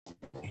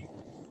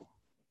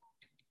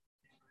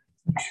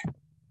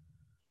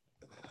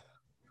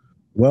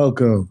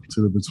Welcome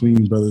to the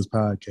Between Brothers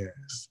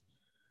podcast.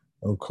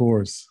 Of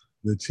course,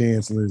 the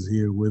Chancellor is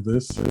here with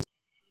us.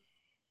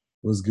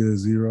 What's good,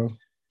 Zero?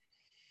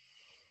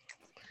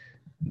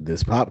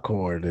 This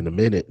popcorn in a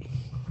minute.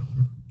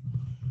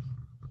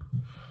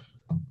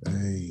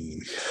 Hey,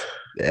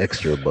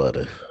 Extra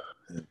butter.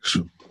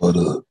 extra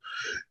butter.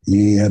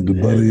 You ain't had to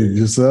butter it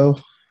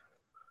yourself?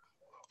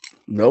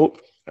 Nope.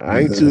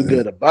 I ain't too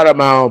good to butter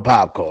my own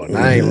popcorn.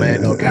 I ain't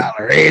letting no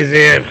calories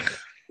in.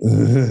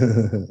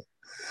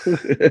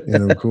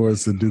 And of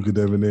course, the Duke of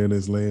Debonair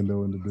and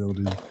Lando in the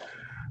building.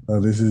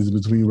 This is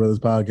Between Brothers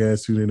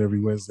podcast. Tune in every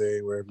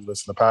Wednesday wherever you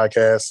listen to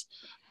podcasts.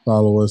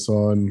 Follow us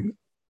on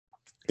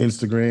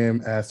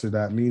Instagram,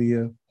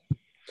 Aster.media,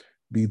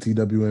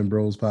 BTWN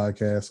Bros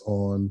podcast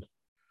on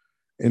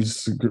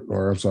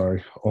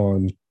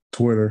on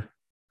Twitter,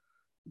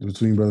 the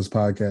Between Brothers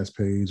podcast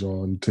page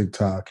on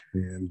TikTok,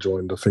 and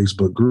join the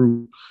Facebook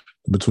group,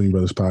 the Between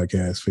Brothers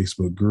podcast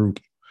Facebook group.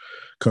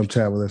 Come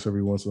chat with us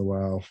every once in a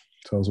while.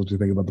 Tell us what you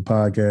think about the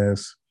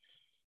podcast,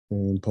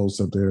 and post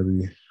up there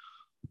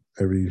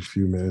every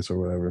few minutes or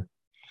whatever.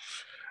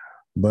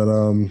 But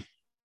I'm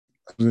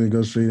gonna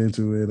go straight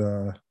into it.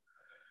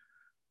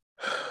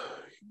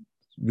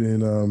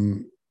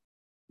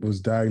 Was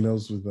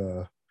diagnosed with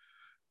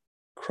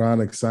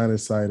chronic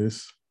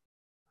sinusitis.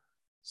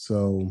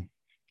 So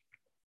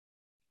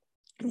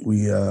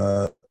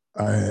I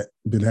had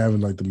been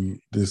having like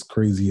this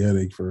crazy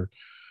headache for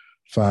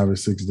 5 or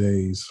 6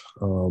 days.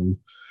 And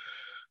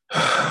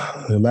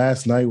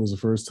last night was the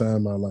first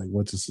time I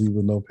went to sleep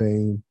with no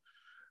pain.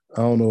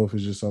 I don't know if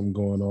it's just something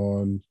going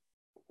on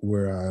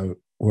where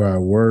I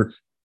work,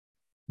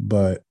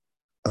 but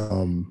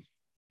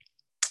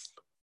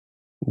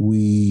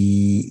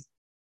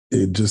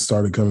it just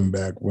started coming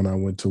back when I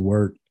went to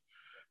work,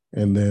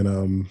 and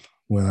then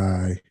when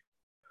I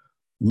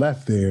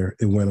left there,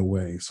 it went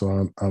away.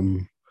 So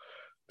I'm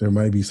there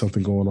might be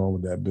something going on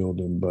with that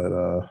building, but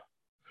I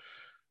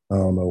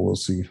don't know. We'll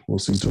see. We'll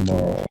see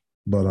tomorrow.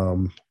 But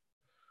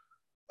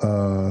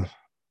uh,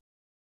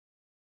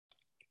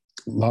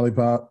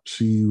 Lollipop,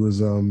 she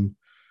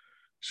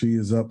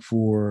is up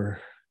for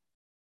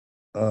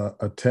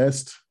a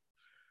test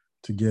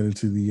to get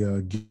into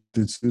the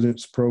gifted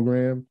students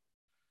program.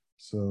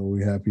 So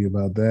we're happy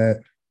about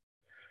that.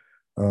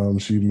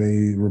 She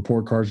made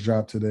report cards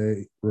drop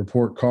today.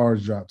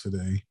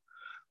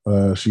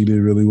 She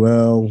did really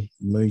well.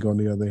 Link, on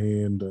the other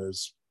hand,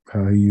 does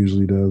how he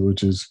usually does,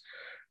 which is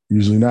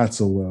usually not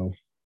so well.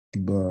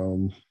 But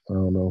I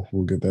don't know.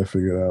 We'll get that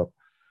figured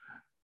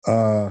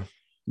out.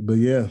 But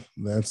yeah,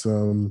 that's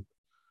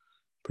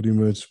pretty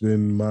much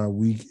been my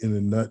week in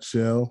a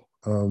nutshell.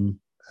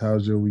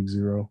 How's your week,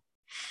 Zero?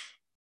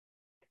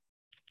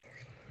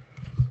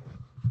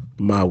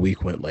 My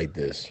week went like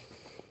this.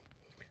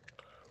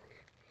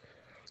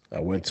 I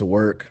went to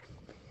work,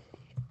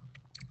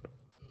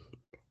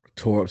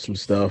 tore up some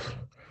stuff,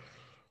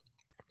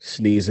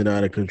 sneezing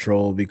out of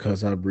control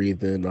because I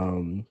breathe in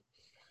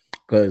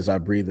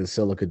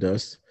silica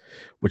dust,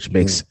 which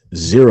makes Mm.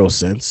 zero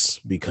sense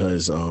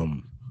because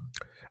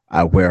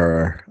I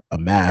wear a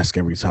mask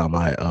every time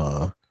I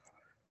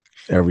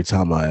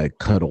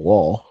cut a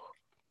wall.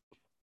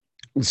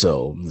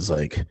 So it's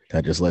like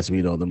that just lets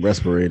me know them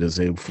respirators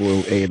ain't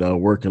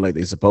working like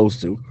they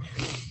supposed to.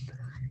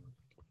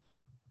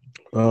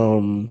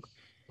 Um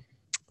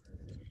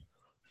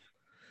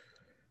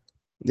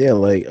yeah,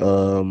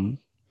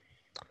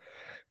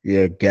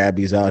 yeah,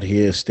 Gabby's out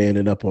here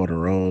standing up on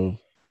her own.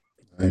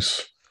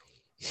 Nice.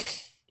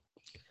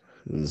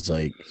 It's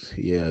like,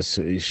 yeah,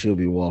 so she'll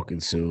be walking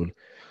soon.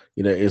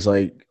 It's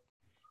like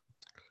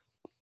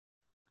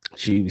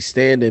she be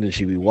standing and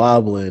she be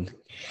wobbling.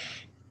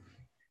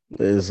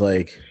 It's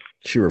like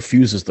she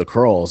refuses to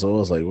crawl. So I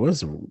was like,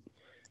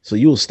 so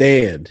you'll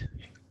stand,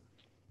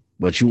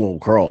 but you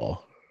won't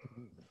crawl.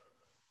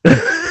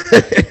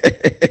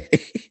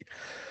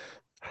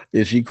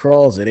 If she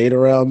crawls, it ain't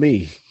around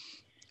me. So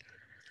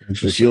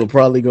Interesting. she'll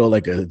probably go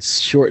like a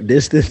short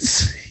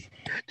distance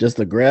just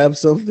to grab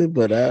something.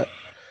 I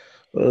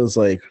was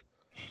like,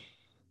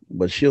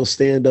 but she'll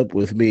stand up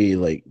with me,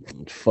 like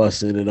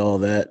fussing and all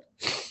that.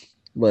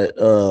 But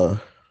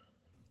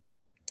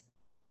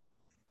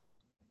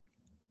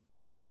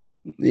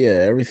yeah,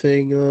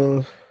 everything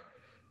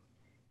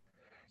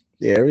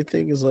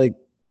is like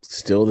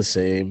still the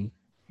same.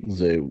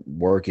 They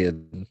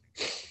working,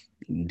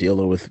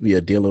 dealing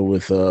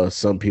with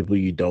some people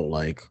you don't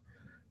like.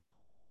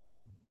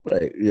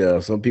 Like, yeah,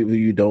 some people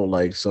you don't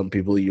like, some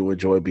people you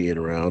enjoy being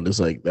around. It's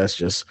like that's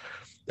just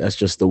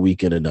the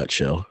week in a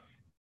nutshell.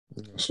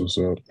 That's what's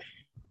up.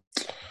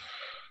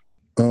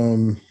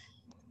 Um,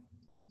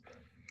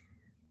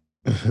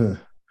 had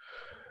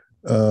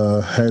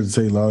to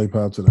take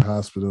Lollipop to the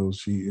hospital.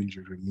 She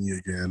injured her knee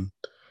again,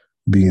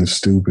 being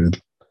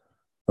stupid.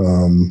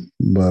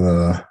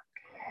 But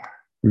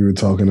we were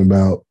talking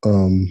about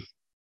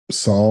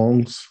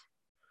songs,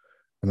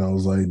 and I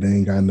was like, they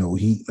ain't got no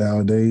heat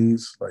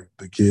nowadays. Like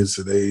the kids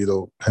today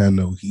don't have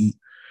no heat.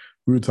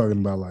 We were talking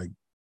about like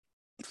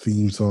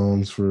theme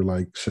songs for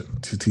like to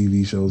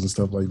TV shows and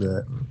stuff like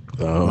that.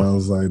 And Uh, I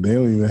was like, they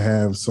don't even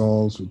have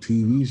songs for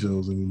TV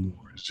shows anymore.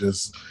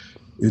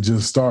 It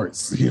just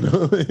starts, you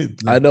know.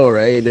 I know,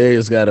 right? They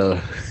just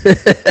gotta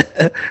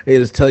they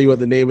just tell you what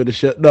the name of the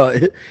show. No,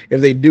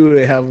 if they do,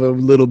 they have a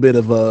little bit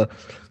of a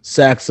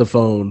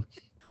saxophone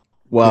Yeah,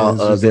 while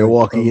it's just they're like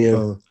walking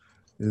in.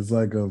 it's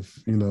like a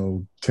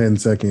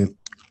 10-second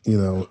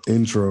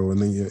intro,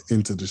 and then you're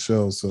into the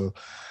show. So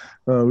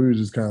we were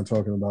just kind of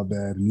talking about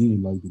that, and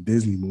even like the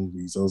Disney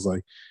movies. I was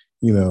like,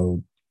 you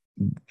know,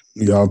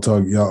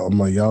 y'all. I'm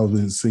like, y'all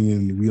been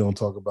singing. We don't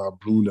talk about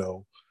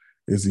Bruno.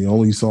 It's the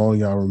only song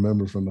y'all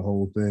remember from the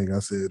whole thing. I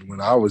said when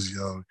I was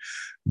young,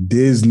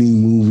 Disney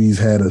movies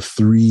had a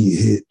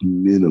 3-hit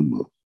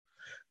minimum.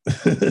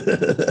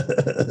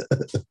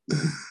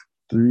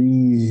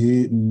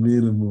 3-hit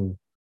minimum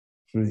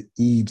for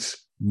each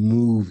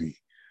movie.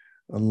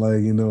 I'm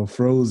like,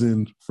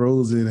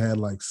 Frozen had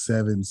like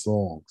 7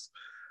 songs.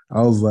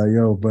 I was like,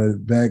 yo,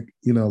 but back,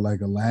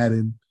 like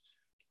Aladdin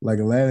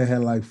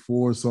had like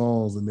 4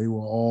 songs and they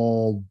were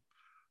all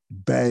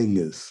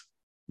bangers.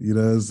 You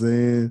know what I'm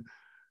saying?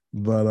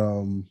 But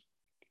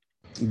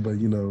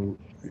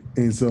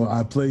and so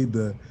I played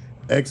the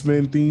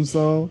X-Men theme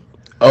song.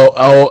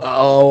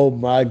 Oh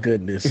my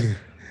goodness.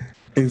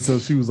 And so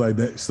she was like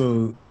that.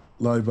 So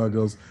Lollipop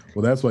goes,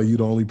 well, that's why you're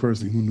the only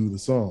person who knew the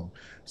song.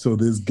 So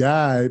this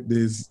guy,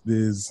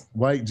 this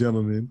white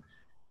gentleman,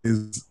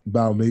 is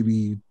about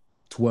maybe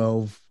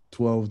 12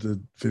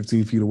 to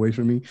 15 feet away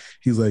from me.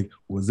 He's like,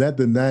 was that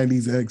the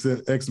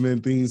 90s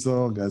X-Men theme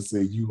song? I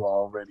said, you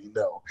already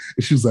know.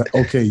 And she was like,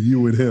 okay,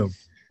 you and him.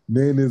 And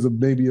then there's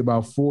maybe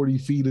about 40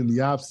 feet in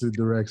the opposite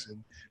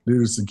direction.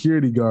 There's a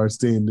security guard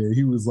standing there.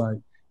 He was like,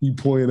 he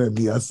pointed at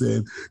me. I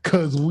said,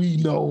 because we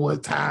know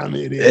what time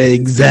it is. We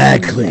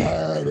Exactly.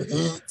 had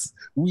hits.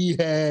 We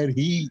had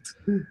heat.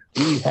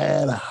 We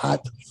had a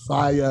hot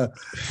fire.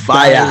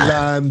 Fire.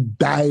 Dylan,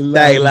 Dylan,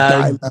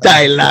 Dylan,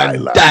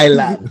 Dylan,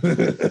 Dylan,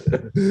 Dylan.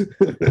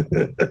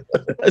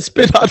 Dylan. I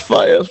spit hot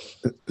fire.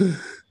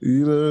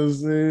 You know what I'm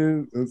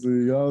saying? I said,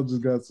 y'all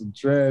just got some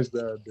trash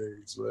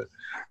nowadays.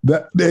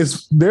 But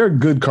there are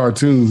good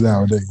cartoons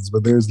nowadays,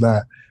 but there's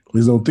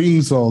no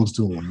theme songs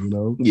to them, you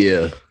know?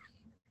 Yeah.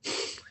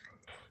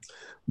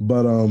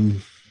 But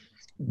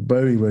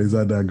anyways,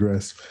 I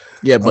digress.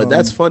 Yeah, but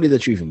that's Um funny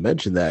that you even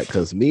mentioned that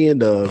because me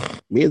and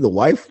the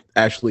wife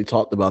actually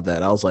talked about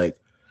that. I was like,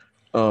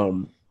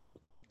 um,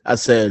 I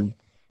said,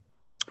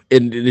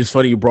 and it's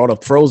funny you brought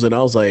up Frozen.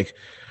 I was like,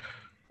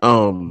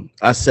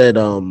 I said,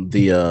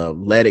 the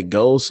Let It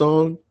Go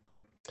song.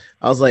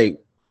 I was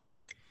like,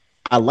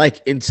 I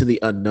like Into the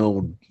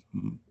Unknown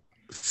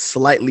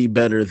slightly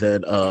better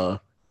than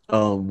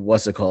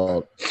what's it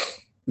called?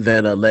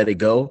 Than Let It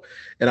Go.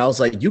 And I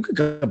was like, you could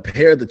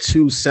compare the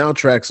two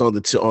soundtracks on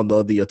the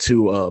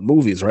two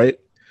movies, right?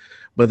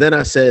 But then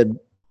I said,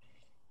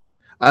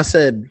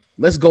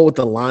 let's go with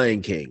the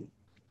Lion King.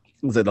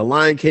 Was it the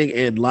Lion King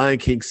and Lion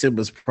King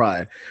Simba's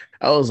Pride?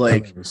 I was I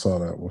like, never saw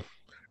that one.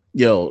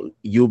 yo,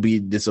 you'll be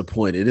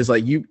disappointed. It's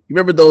like you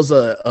remember those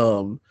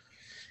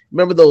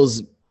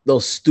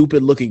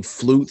stupid looking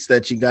flutes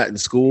that you got in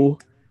school?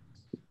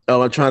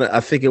 Oh, I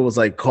think it was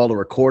like called a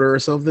recorder or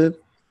something.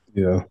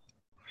 Yeah.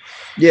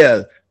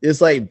 Yeah, it's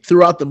like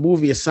throughout the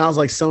movie, it sounds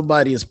like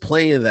somebody is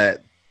playing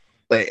that.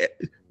 Like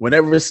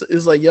whenever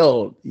it's like,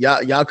 yo,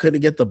 y'all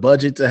couldn't get the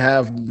budget to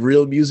have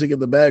real music in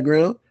the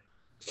background.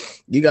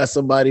 You got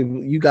somebody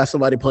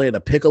playing a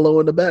piccolo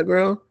in the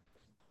background.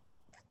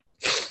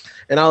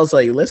 And I was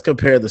like, let's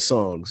compare the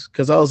songs.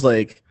 Cause I was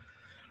like,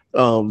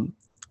 um,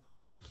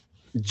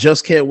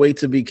 just can't wait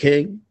to be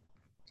king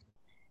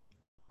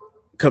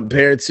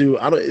compared to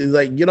I don't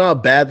like you know how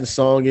bad the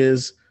song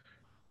is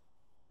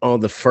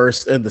on the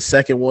first and the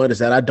second one is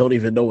that I don't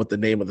even know what the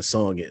name of the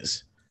song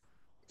is.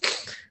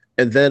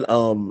 And then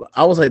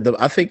I was like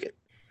I think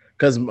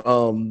because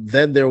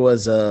then there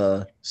was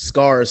a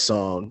Scar's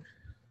song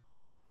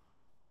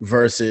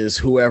versus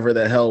whoever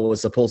the hell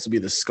was supposed to be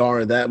the Scar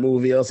in that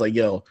movie. I was like,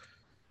 yo,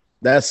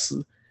 that's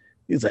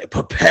he's like,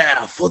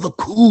 prepare for the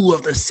coup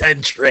of the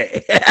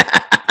century.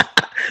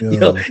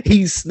 Yo,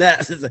 He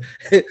snaps.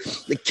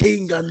 The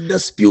king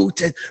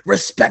undisputed,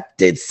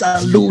 respected,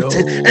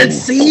 saluted, and yo.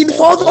 seen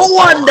for the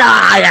wonder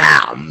I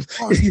am.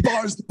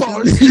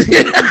 Bars.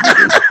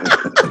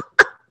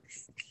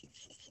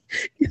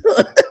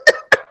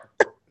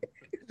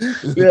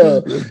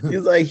 Yeah,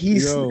 he's like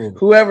yo,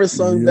 whoever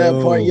sung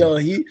that part, yo, yo,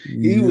 he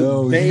was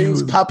yo, he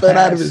veins was popping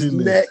out of his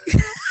neck.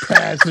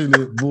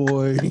 passionate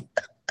boy.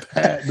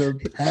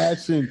 The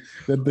passion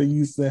that they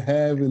used to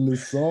have in the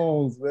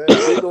songs, man.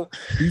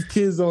 These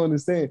kids don't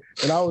understand.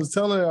 And I was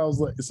telling her, I was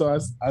like, so I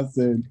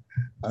said,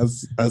 I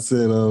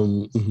said,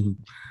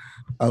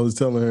 I was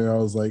telling her, I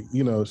was like,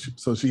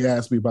 so she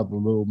asked me about the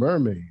Little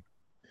Mermaid.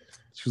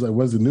 She was like,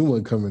 when's the new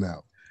one coming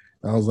out?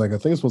 And I was like, I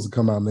think it's supposed to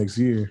come out next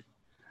year.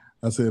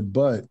 I said,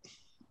 but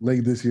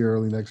late this year,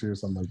 early next year, or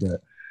something like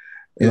that.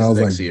 And I Is was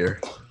like, next year.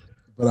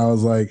 but I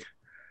was like,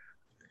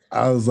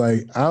 I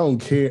don't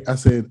care. I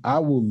said,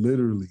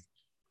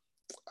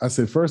 I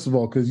said, first of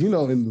all, because in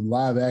the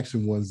live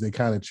action ones, they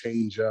kind of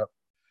change up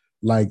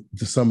like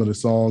some of the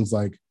songs,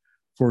 like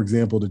for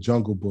example, the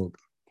Jungle Book.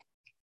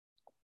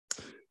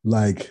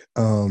 Like,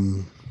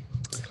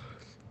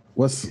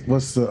 what's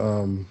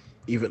the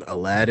Even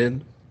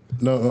Aladdin.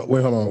 no,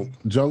 wait, hold on.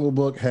 Jungle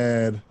Book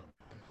had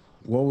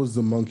what was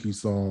the monkey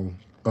song?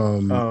 I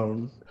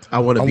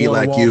want to I be want to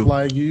like walk you.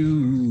 like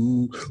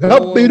you.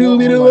 I'm like,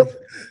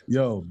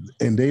 yo,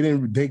 and they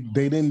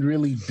didn't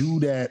really do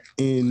that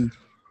in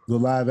the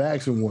live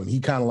action one.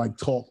 He kind of like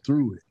talked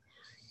through it.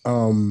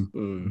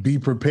 Be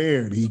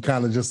prepared. He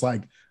kind of just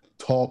like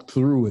talked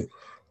through it.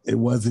 It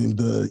wasn't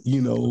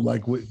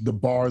like with the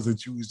bars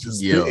that you was just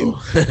spitting. You know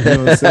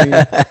what I'm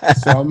saying?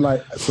 So I'm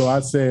like, so I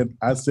said,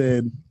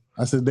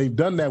 they've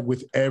done that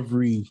with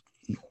every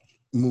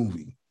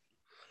movie.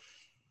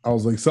 I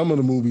was like, some of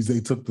the movies they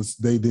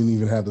didn't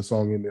even have the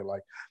song in there.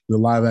 Like the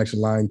live action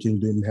Lion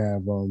King didn't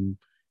have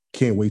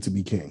Can't Wait to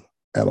Be King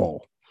at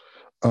all.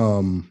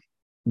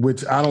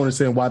 Which I don't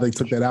understand why they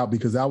took that out,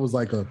 because that was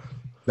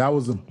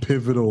a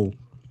pivotal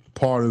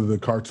part of the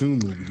cartoon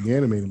movie, the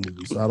animated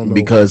movie. So I don't know.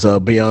 Because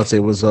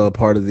Beyonce was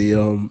part of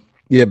the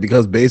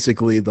because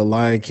basically the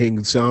Lion King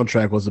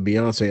soundtrack was a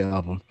Beyonce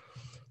album.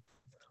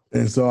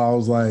 And so I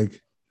was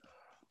like,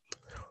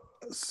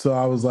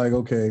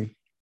 okay.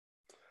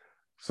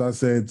 So I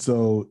said,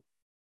 so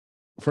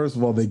first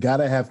of all, they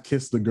gotta have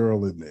Kiss the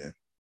Girl in there.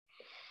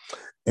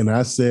 And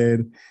I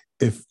said,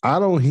 if I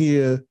don't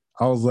hear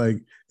a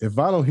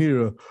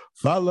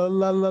fa la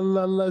la la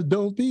la la,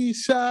 don't be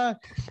shy.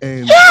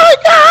 And Yeah.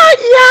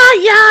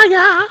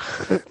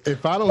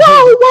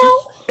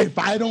 if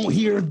I don't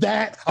hear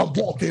that, I'm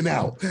walking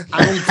out.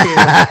 I don't care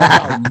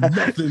about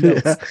nothing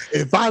else.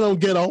 If I don't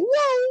get a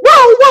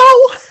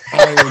whoa,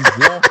 I am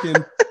walking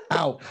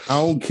out. I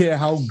don't care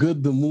how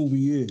good the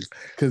movie is,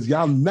 because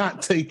y'all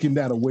not taking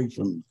that away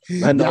from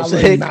me. I know,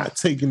 y'all are not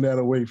taking that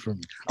away from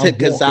me. I'm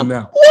walking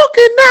out.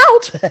 Walking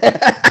out.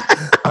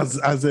 I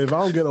said, if I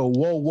don't get a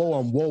whoa,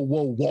 I'm whoa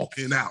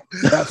walking out.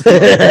 That's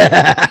what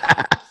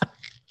I'm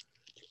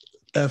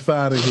F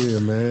out of here,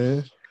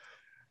 man.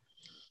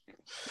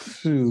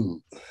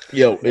 Shoot.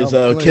 Yo, is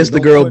Kiss the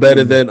Girl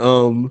better than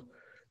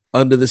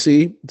Under the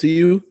Sea to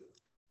you?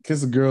 Kiss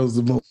the Girl is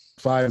the most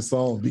fire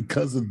song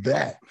because of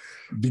that.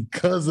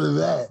 Because of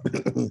that.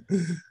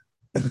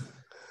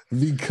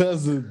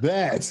 Because of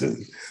that.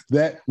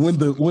 That when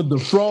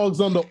the frogs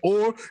on the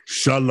oar,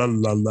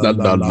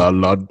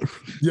 sha-la-la-la-la-la.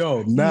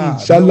 Yo, nah.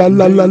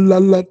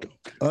 Sha-la-la-la-la-la.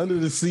 Under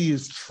the Sea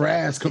is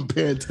trash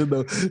compared to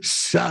the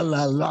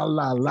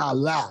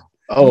sha-la-la-la-la-la.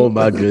 Oh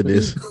my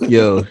goodness.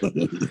 Yo.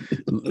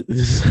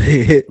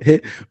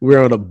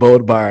 We're on a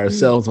boat by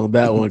ourselves on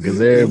that one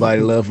because everybody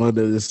loved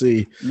Under the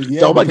Sea. Yeah,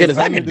 so, oh my goodness,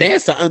 I can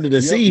dance to Under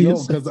the Sea.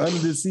 Because Under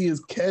the Sea is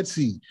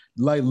catchy.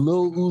 Like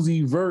Lil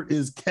Uzi Vert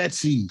is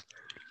catchy.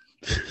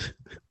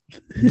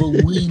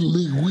 But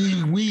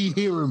we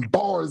hearing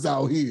bars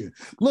out here.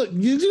 Look,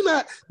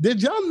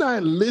 did y'all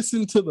not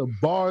listen to the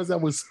bars that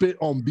was spit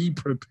on Be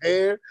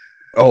Prepared?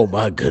 Oh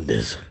my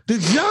goodness.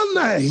 Did y'all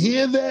not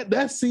hear that?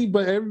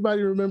 But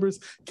everybody remembers,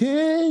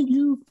 can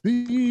you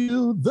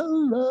feel the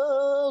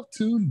love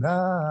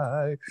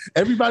tonight?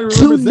 Everybody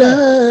remembers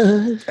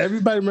that.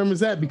 Everybody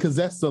remembers that because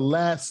that's the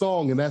last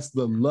song and that's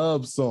the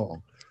love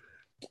song.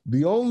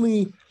 The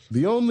only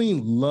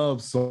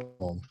love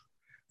song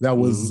that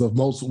was the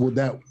most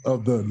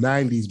of the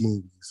 90s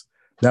movies,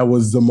 that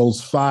was the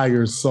most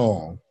fire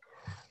song.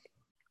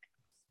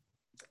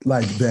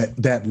 Like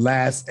that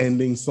last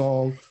ending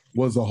song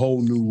was A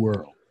Whole New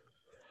World.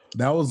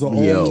 That was the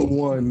only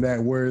one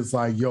where it's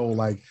like,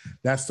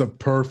 that's the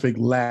perfect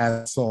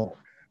last song.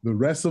 The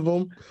rest of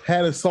them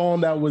had a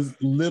song that was a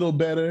little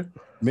better,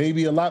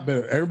 maybe a lot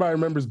better. Everybody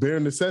remembers Bare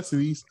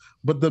Necessities,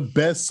 but the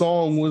best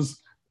song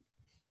was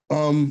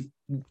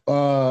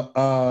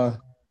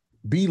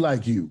Be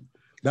Like You.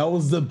 That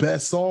was the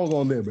best song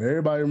on there, but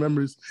everybody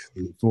remembers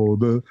For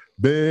the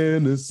Bare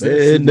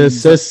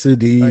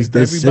Necessities.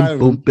 The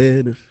simple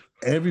bare.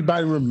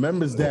 Everybody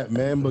remembers that,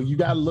 man, but you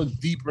got to look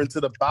deeper into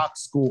the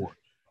box score.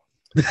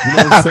 You know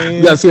what I'm saying?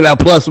 You got to see that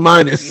plus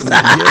minus.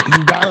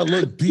 You got to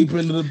look deeper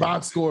into the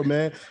box score,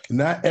 man.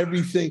 Not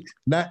everything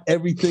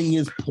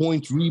is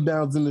points,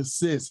 rebounds, and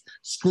assists.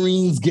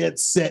 Screens get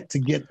set to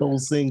get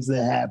those things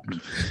to happen.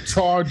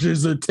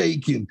 Charges are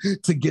taken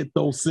to get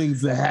those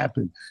things to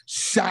happen.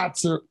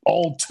 Shots are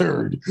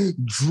altered.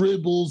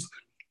 Dribbles.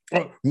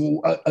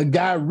 A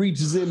guy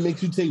reaches in,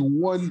 makes you take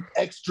one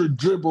extra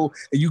dribble,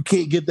 and you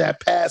can't get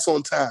that pass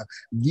on time.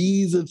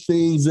 These are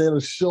things that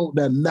are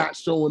not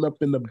showing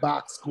up in the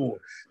box score.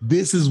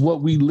 This is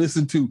what we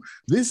listen to.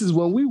 This is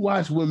when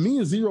me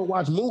and Zero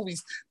watch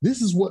movies.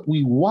 This is what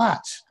we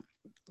watch.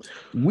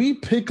 We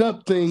pick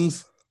up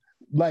things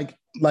like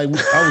I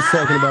was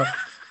talking about.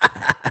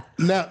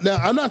 Now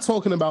I'm not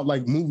talking about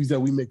like movies that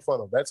we make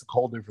fun of. That's a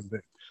whole different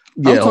thing.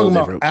 I'm talking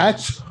about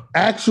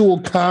actual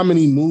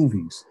comedy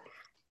movies.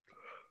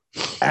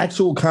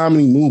 Actual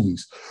comedy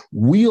movies.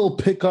 We'll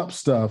pick up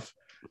stuff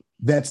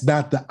that's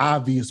not the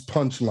obvious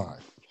punchline.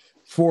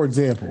 for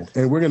example,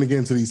 and we're going to get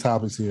into these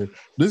topics here.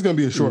 This is going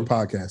to be a short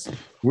podcast.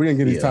 We're going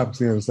to get these topics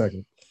here in a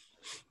second.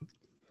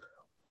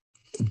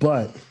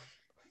 But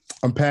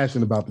I'm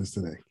passionate about this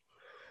today.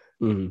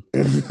 And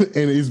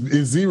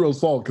it's Zero's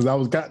fault because I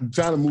was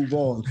trying to move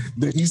on.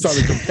 Then he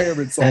started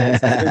comparing songs,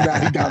 and now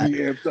he got me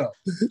amped up.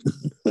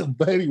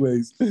 But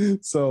anyways,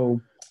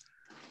 so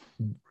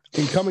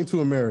in Coming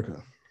to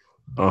America,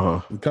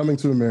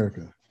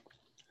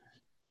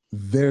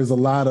 there's a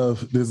lot of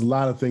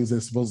things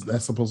that's supposed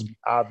to be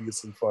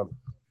obvious and funny.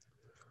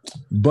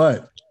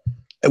 But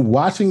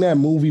watching that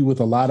movie with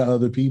a lot of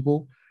other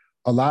people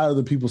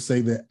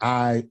say that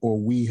I or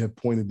we have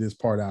pointed this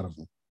part out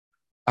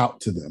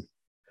to them.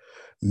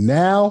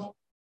 Now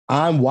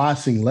I'm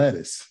watching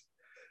Lettuce.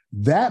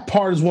 That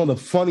part is one of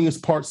the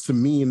funniest parts to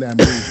me in that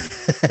movie.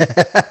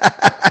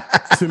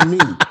 To me.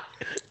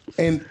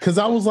 And because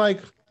I was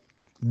like,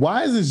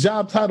 why is his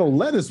job title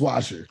Lettuce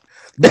Washer?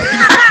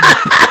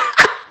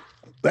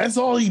 That's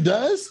all he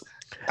does?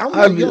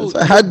 I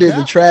did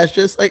the trash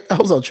just like I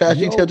was on trash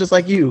detail just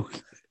like you.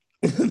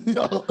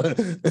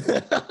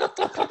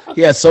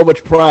 He has so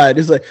much pride.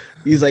 He's like,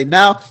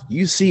 now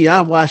you see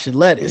I'm washing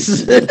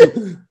lettuce.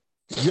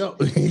 Yo,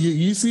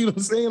 you see what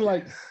I'm saying?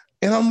 Like,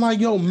 and I'm like,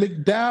 yo,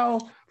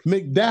 McDowell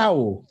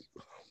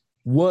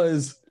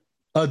was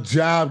a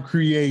job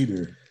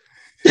creator.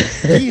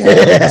 He had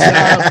a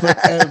job for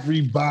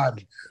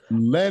everybody.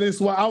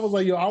 Lettuce. I was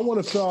like, yo, I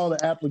want to fill out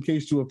the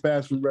application to a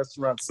fast food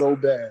restaurant so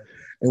bad.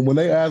 And when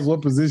they ask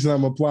what position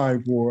I'm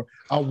applying for,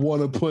 I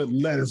want to put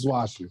lettuce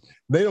washer.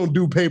 They don't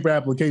do paper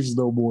applications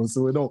no more,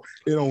 so it don't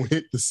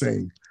hit the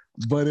same.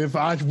 But if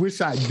I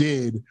wish I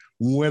did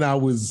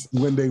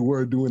when they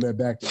were doing that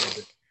back in the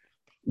day.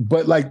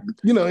 But like,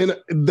 you know,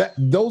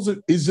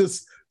 it's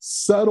just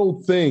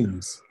subtle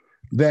things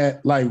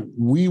that like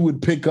we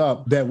would pick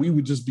up that we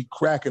would just be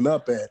cracking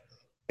up at.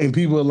 And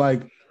people are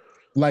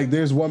like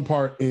there's one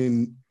part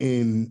in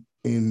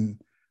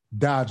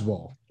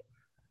dodgeball.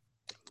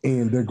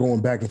 And they're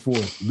going back and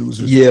forth.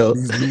 Losers. Yeah.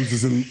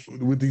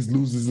 These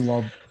losers in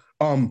Las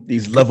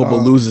these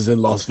lovable losers in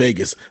Las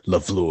Vegas.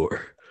 LaFleur.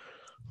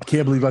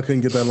 Can't believe I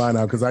couldn't get that line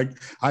out because I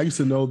used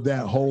to know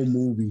that whole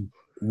movie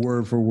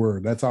word for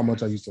word. That's how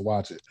much I used to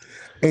watch it.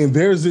 And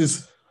there's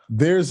this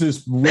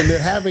when they're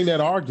having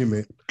that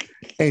argument,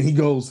 and he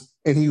goes,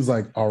 and he's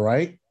like, all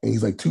right. And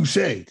he's like,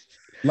 touche.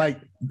 Like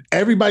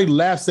everybody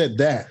laughs at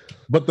that.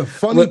 But the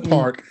funny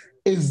part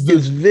is the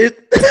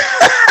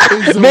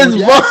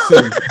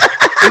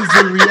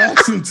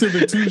reaction to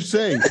the touche.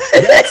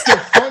 That's the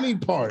funny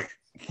part.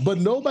 But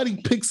nobody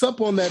picks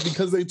up on that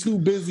because they're too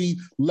busy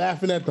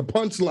laughing at the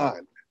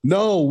punchline.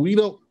 No, we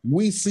don't.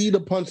 We see the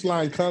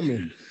punchline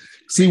coming.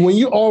 See, when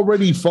you're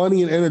already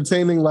funny and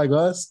entertaining like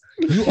us,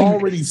 you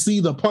already see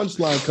the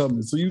punchline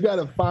coming. So you got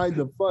to find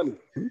the funny.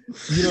 You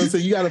know what I'm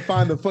saying? You got to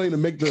find the funny to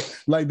make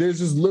there's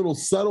just little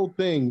subtle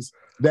things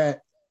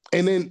that,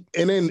 and then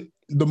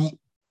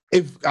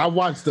if I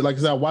watched it, like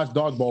I said, I watched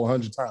Dodgeball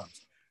 100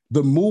 times.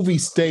 The movie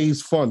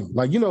stays funny.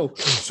 Like, you know,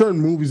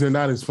 certain movies are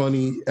not as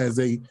funny as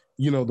the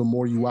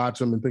more you watch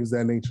them and things of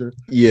that nature.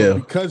 Yeah.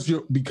 But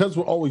because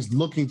we're always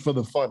looking for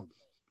the funny,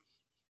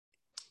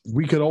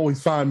 we could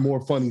always find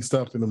more funny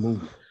stuff in the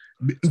movie.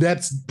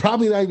 That's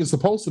probably not even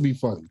supposed to be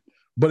funny,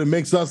 but it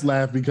makes us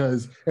laugh and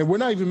we're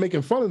not even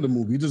making fun of the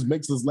movie. It just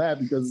makes us laugh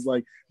because it's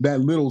like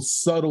that little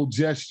subtle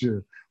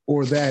gesture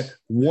or that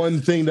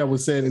one thing that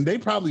was said. And they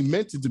probably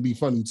meant it to be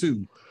funny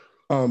too.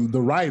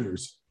 The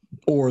writers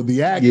or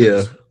the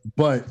actors,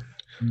 but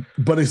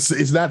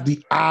it's not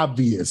the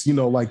obvious, you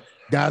know, like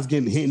guys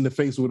getting hit in the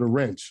face with a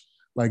wrench.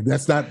 Like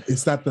it's not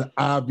the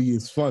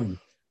obvious funny.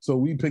 So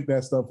we pick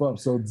that stuff up.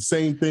 So the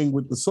same thing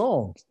with the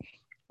songs.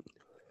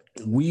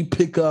 We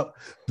pick up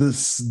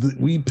those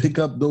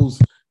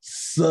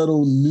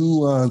subtle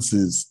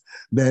nuances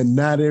that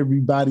not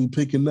everybody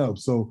picking up.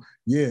 So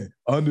yeah,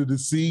 Under the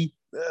Sea,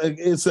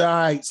 it's an all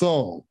right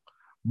song.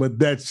 But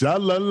that sha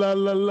la la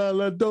la la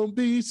la, don't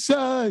be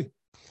shy.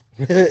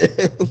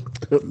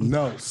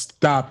 No,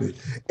 stop it.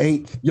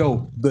 Ain't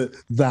I'm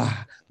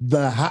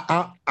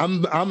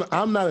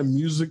not a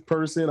music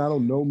person. I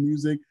don't know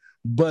music,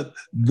 but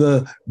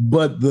the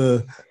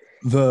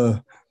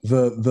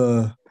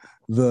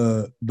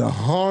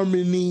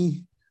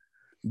harmony,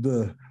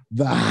 the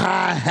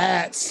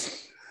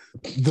hi-hats,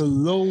 the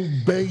low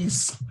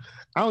bass.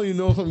 I don't even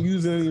know if I'm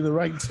using any of the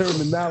right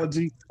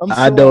terminology.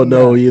 I don't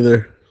know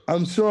either.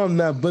 I'm sure I'm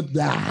not, but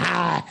the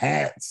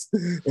hi-hats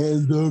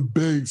and the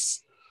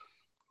bass.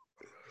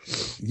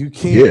 You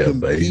can't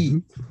compete.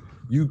 Baby.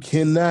 You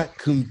cannot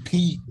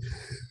compete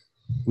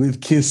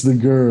with Kiss the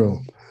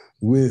Girl.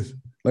 With,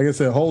 like I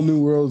said, Whole New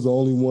World is the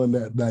only one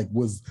that like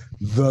was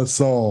the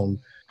song.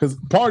 Because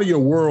Part of Your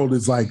World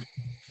is like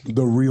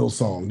the real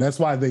song. That's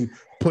why they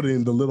put it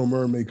in the Little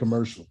Mermaid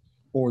commercial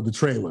or the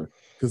trailer.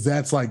 Because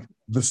that's like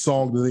the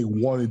song that they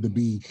wanted to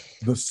be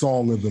the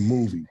song of the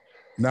movie.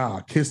 Nah,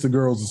 Kiss the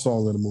Girl is the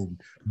song of the movie.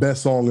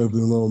 Best song of the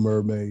Little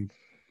Mermaid.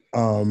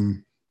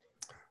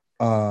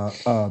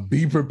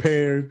 Be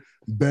Prepared,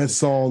 best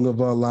song of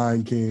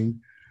Lion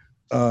King.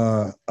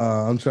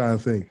 I'm trying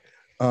to think.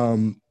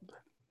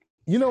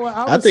 You know what?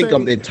 I I would think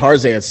say in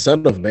Tarzan,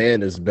 Son of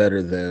Man is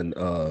better than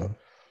I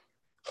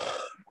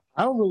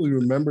don't really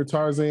remember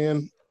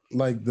Tarzan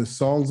like the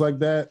songs like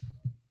that.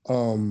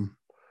 Um,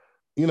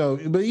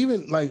 but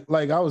even like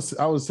I was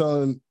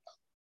telling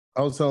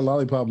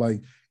Lollipop like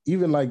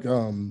even like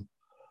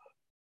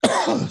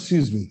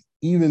excuse me,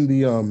 even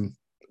the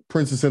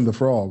Princess and the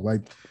Frog,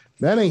 like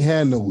that ain't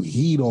had no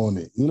heat on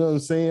it. You know what I'm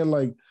saying?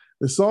 Like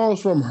the songs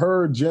from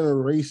her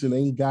generation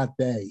ain't got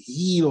that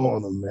heat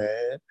on them,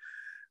 man.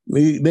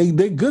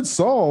 They good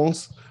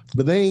songs,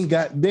 but they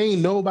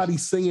ain't nobody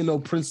singing no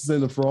Princess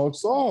and the Frog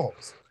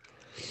songs.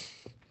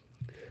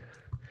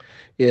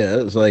 yeah,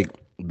 it's like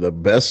the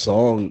best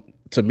song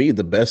to me.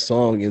 The best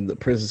song in the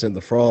Princess and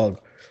the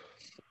Frog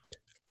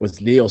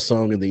was Neil's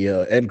song in the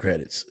end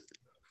credits.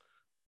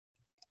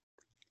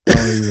 I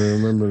don't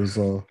even remember the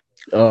song.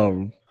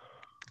 Um,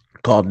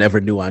 Called "Never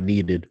Knew I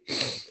Needed."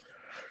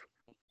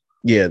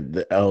 Yeah, at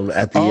the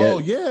Oh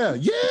end. yeah,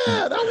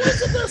 yeah, that was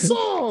the best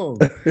song.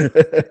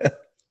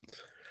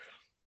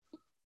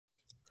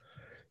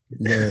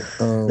 But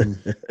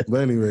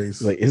but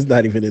anyways, Like it's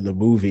not even in the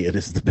movie, and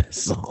it's the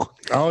best song.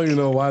 I don't even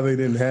know why they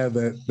didn't have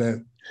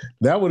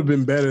that would have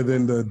been better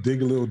than the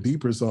Dig a Little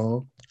Deeper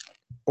song.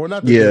 Or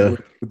not the Dig a Yeah, Little,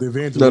 but the no.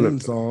 Evangeline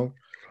song.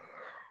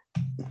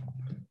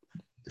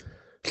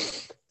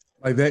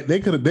 Like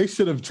that they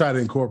should have tried to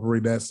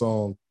incorporate that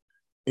song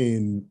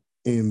in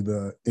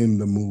the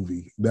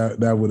movie.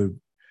 That would have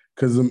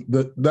because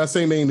that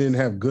same name didn't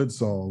have good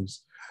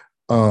songs.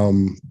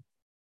 Um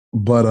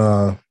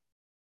but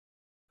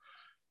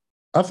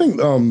I think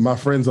my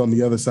friends on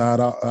the other side.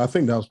 I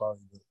think that was probably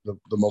the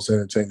most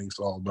entertaining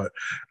song. But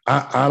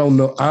I don't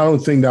know. I don't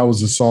think that was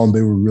the song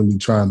they were really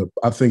trying to.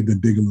 I think the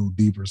Dig a Little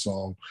Deeper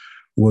song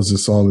was the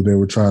song that they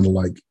were trying to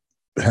like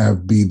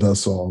have be the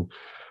song.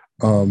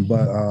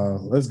 But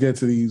let's get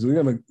to these.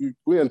 We're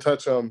gonna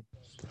touch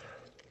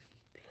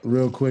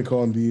real quick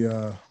on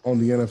the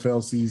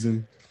NFL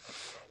season.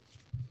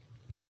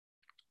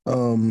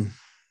 Um,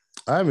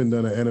 I haven't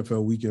done an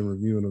NFL weekend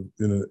review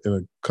in a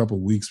couple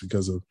of weeks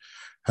because of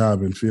how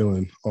I've been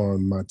feeling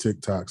on my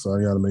TikTok. So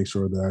I got to make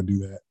sure that I do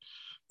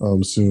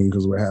that soon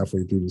because we're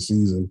halfway through the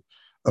season,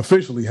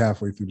 officially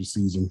halfway through the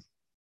season.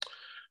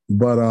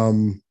 But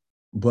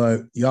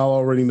y'all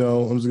already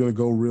know. I'm just gonna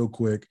go real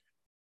quick.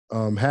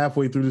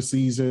 Halfway through the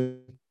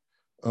season,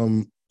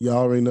 y'all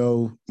already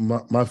know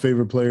my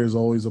favorite player is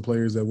always the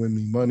players that win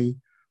me money.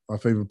 My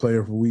favorite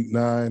player for Week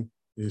 9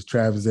 is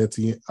Travis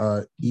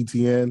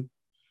Etienne.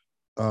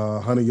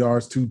 100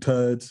 yards, 2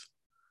 tuds.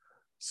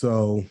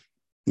 So,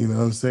 you know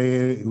what I'm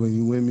saying? When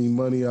you win me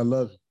money, I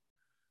love it.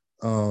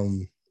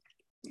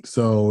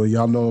 So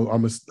y'all know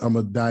I'm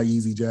a die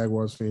easy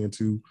Jaguars fan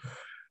too.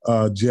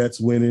 Jets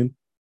winning.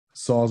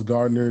 Sauce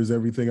Gardner is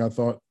everything I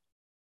thought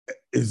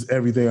he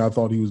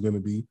was going to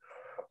be.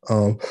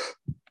 Um,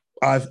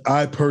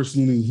 I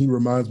personally he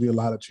reminds me a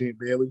lot of Champ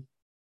Bailey,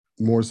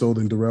 more so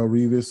than Darrell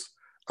Revis.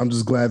 I'm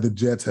just glad the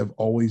Jets have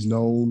always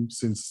known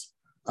since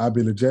I've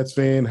been a Jets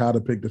fan how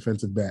to pick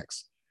defensive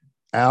backs.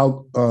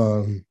 Al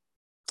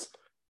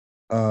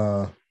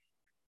uh,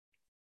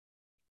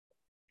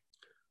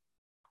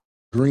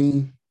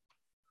 Green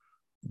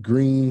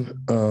Green.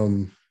 I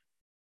don't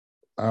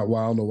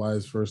know why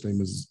his first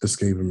name is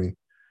escaping me.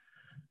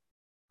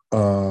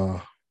 Uh,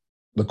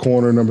 the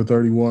corner number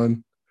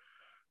 31.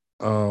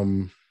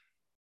 Um,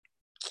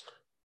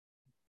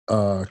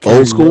 Old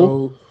Kenny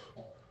school. Rowe.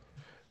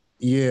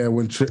 Yeah,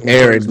 when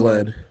Aaron Curtis Martin,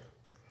 Glenn.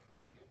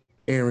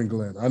 Aaron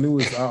Glenn. I knew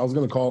it was. I was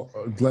gonna call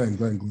Glenn.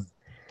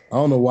 I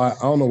don't know why.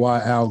 I don't know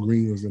why Al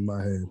Green was in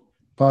my head.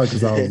 Probably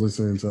because I was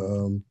listening to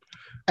um.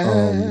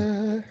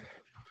 uh,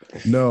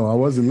 No, I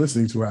wasn't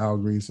listening to an Al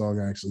Green song.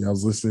 Actually, I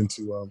was listening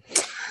to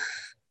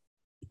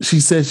She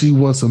said she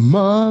wants some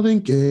Marvin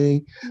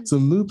Gaye,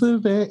 some Luther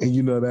Van, and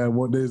you know that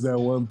one. There's that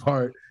one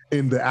part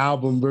in the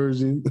album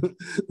version.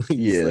 He's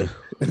yeah.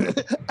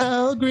 like,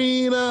 Al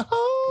Green, Ooh,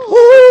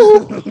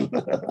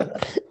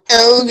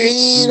 El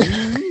Green.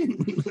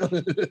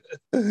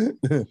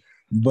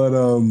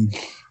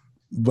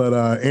 but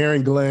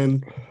Aaron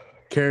Glenn,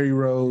 Kerry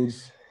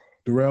Rhodes,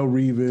 Darrell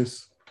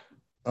Revis,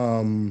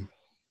 um,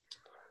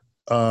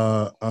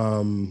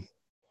 um,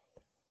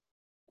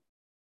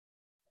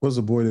 what's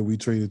the boy that we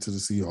traded to the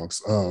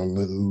Seahawks?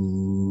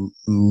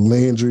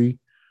 Landry.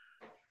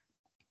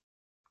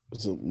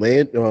 So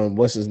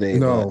what's his name?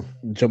 No,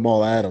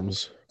 Jamal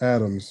Adams.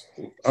 Adams.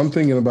 I'm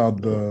thinking about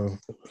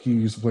he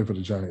used to play for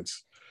the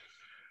Giants.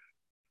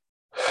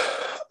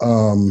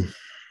 Um,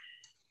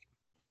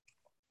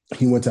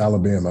 he went to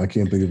Alabama. I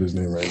can't think of his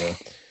name right now.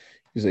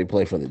 He's a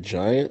play for the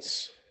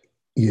Giants.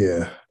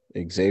 Yeah.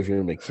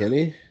 Xavier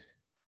McKinney.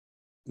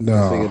 You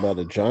thinking No. about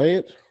the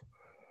Giant,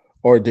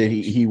 or did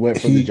he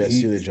went from the Jets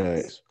to the He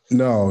Giants?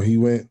 no,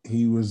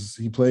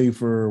 he played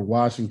for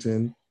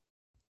Washington.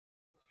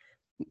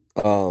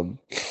 Um,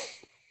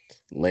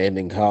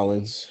 Landon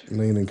Collins.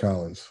 Landon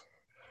Collins.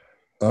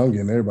 I'm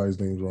getting everybody's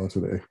names wrong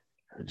today.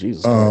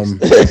 Jesus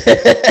Christ.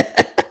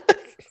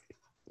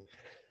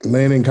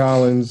 Landon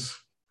Collins,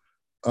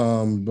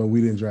 but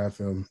we didn't draft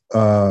him.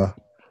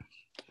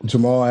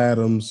 Jamal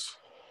Adams,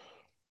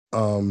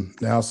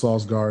 Now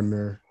Sauce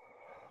Gardner.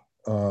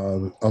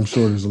 I'm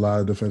sure there's a lot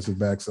of defensive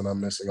backs that I'm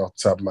missing off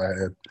the top of my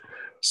head.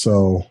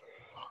 So,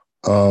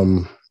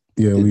 yeah,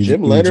 Did we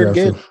Jim we Leonard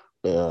drafted.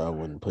 get? I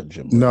wouldn't put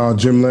Jim Leonard No, on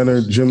Jim that Leonard.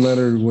 list. Jim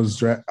Leonard was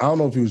drafted. I don't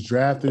know if he was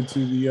drafted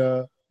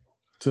to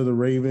the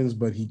Ravens,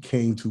 but he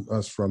came to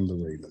us from the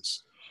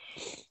Ravens.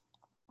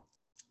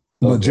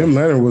 But Okay. Jim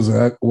Leonard was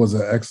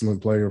an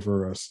excellent player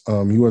for us.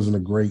 He wasn't a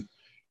great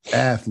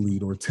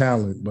athlete or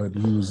talent, but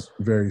he was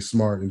a very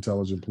smart,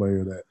 intelligent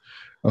player that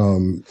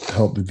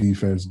helped the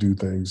defense do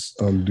things,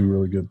 do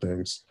really good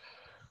things.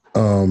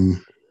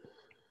 Um,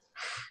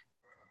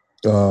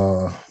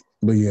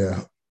 but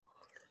yeah.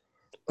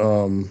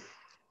 Um,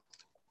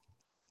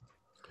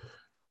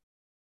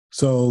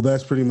 so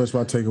that's pretty much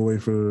my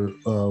takeaway for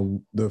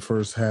the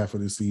first half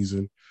of the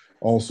season.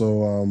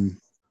 Also,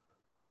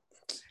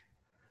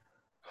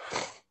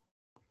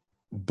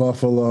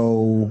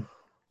 Buffalo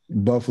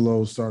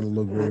Buffalo's starting to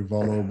look very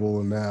vulnerable,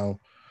 and now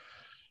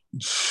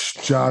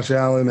Josh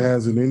Allen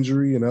has an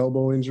injury, an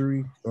elbow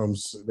injury.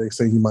 They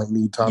say he might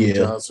need Tommy Yeah.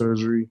 John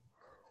surgery.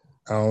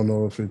 I don't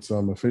know if it's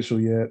official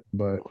yet,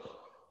 but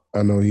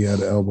I know he had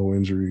an elbow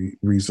injury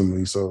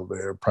recently, so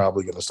they're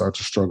probably going to start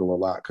to struggle a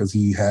lot because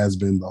he has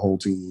been the whole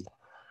team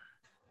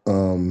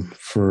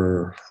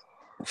for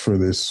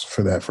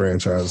that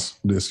franchise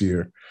this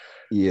year.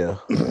 Yeah.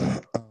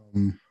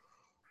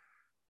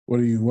 What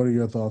are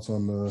your thoughts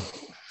on the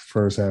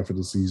first half of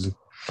the season?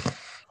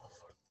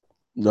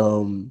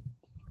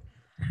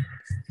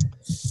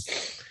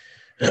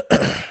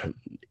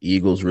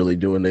 Eagles really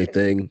doing their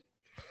thing.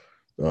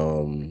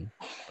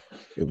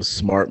 It was a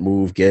smart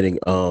move getting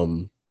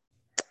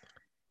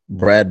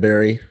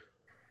Bradbury.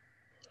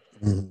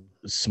 Mm-hmm.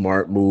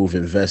 Smart move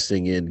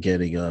investing in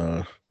getting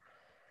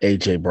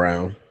AJ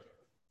Brown.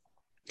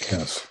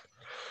 Yes,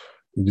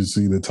 you can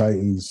see the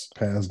Titans'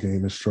 pass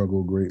game has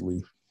struggled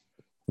greatly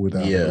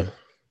without Yeah.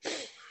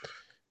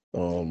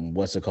 him.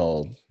 What's it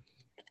called?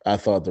 I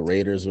thought the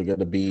Raiders were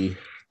gonna be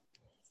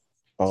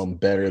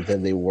better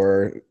than they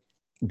were,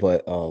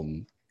 but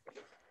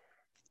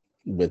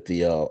with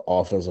the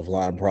offensive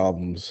line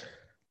problems,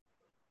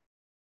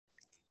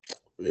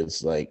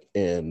 it's like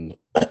and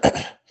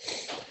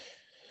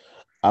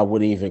I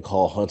wouldn't even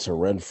call Hunter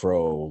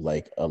Renfro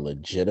like a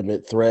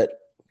legitimate threat,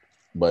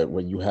 but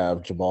when you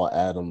have Jamal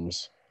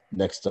Adams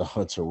next to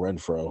Hunter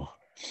Renfro,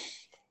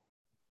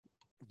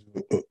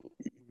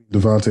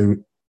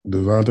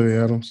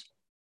 Devontae Adams.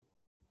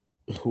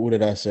 who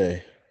did I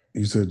say?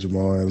 You said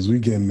Jamal Adams. We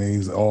getting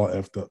names all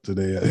effed up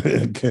today.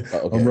 I'm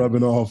Okay.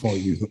 rubbing off on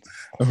you.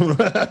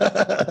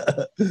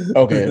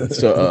 Okay,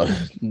 so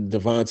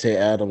Devontae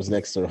Adams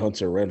next to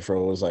Hunter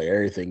Renfro was like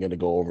everything gonna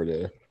go over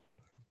to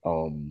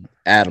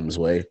Adams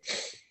way.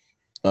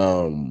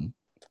 Um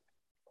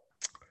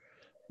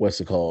what's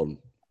it called?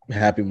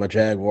 Happy my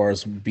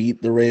Jaguars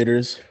beat the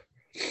Raiders.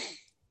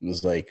 It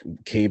was like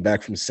came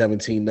back from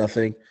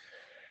 17-0.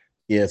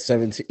 Yeah,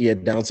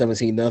 17 down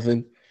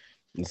 17-0.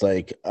 It's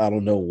like I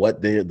don't know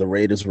what the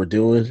Raiders were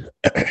doing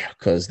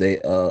because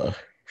because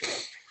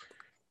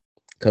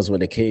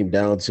when it came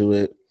down to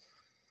it,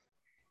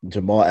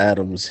 Jamal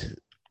Adams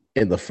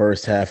in the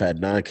first half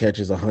had 9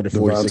 catches,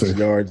 146 Devontae.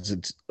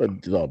 yards.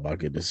 Oh my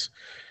goodness.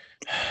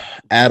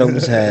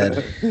 Adams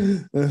had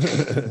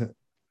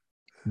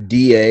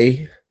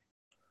DA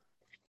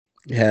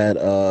had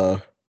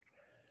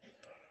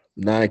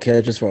 9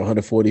 catches for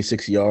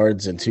 146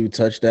 yards and 2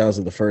 touchdowns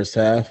in the first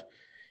half.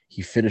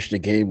 He finished the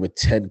game with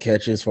 10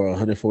 catches for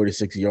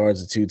 146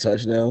 yards and 2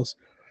 touchdowns.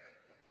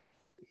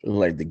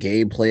 Like the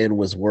game plan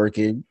was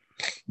working.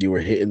 You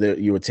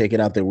were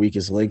taking out their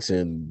weakest links,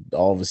 and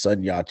all of a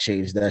sudden y'all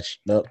changed that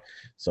up.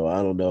 So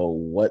I don't know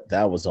what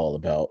that was all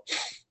about.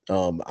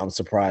 I'm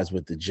surprised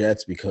with the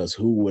Jets because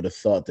who would have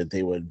thought that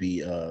they would be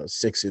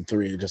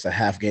 6-3 and just a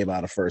half game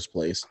out of first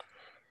place?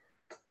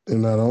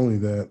 And not only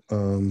that,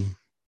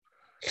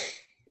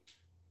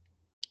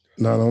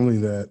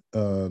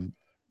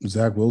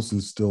 Zach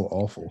Wilson's still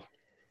awful.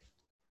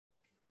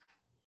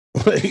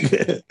 Like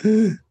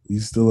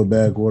he's still a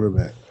bad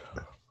quarterback.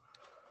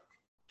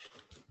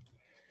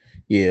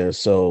 Yeah,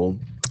 so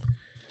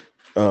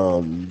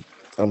I'm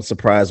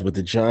surprised with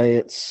the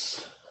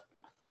Giants.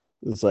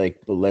 It's like,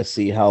 but let's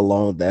see how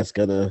long that's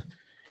gonna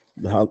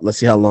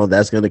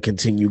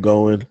continue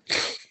going.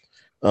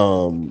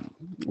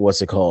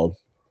 What's it called?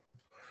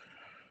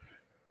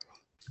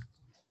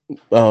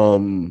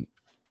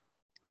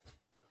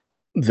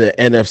 The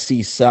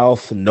NFC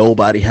South,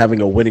 nobody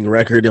having a winning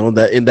record in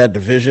that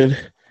division.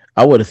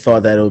 I would have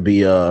thought that it would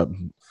be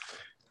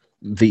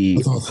the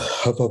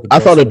I I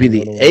thought Jets it'd were be the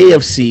the runaway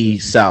AFC division.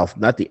 South,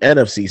 not the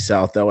NFC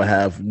South, that would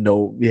have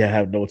no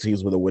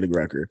teams with a winning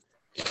record.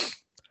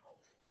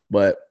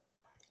 But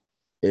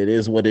it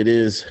is what it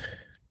is.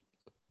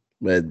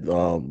 But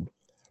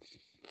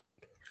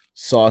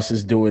Sauce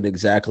is doing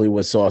exactly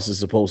what Sauce is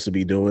supposed to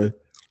be doing.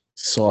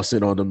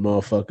 Saucing on the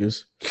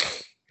motherfuckers.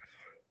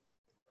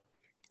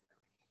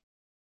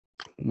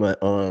 But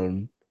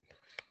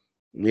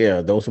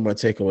yeah, those are my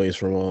takeaways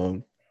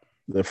from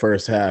the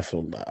first half.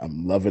 I'm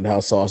loving how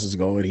Sauce is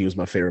going. He was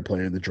my favorite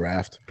player in the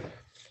draft.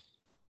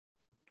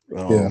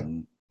 Yeah.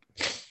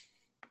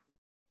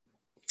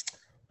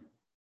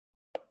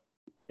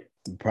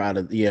 Proud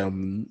of yeah.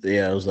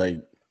 It was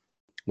like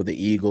with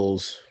the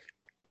Eagles,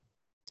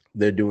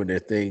 they're doing their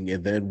thing,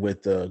 and then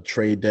with the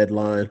trade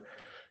deadline,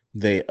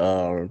 they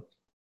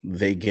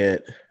they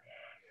get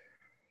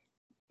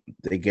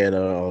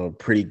a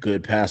pretty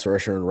good pass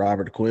rusher in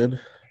Robert Quinn.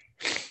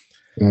 It's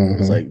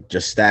Mm-hmm. like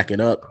just stacking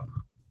up.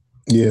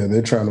 Yeah,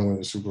 they're trying to win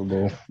the Super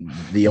Bowl.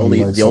 The only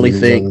Unlike the some only of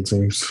these thing other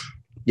teams.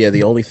 Yeah,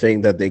 the only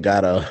thing that they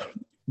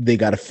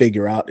gotta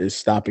figure out is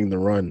stopping the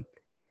run.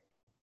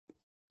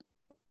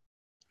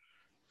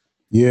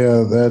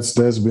 Yeah, that's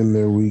been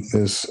their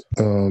weakness.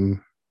 The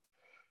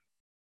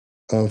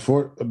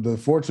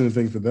fortunate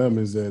thing for them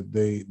is that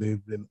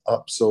they've been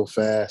up so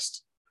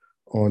fast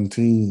on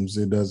teams.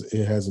 It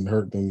hasn't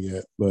hurt them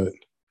yet, but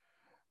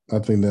I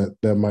think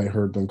that might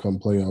hurt them come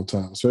playoff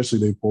time. Especially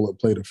they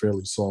played a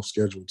fairly soft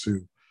schedule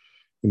too.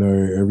 You know,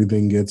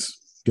 everything gets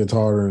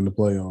harder in the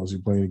playoffs.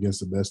 You're playing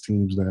against the best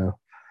teams now.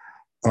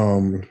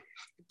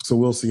 So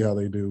we'll see how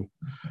they do.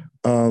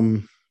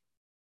 Um,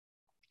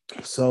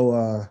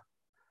 so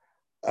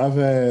I've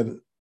had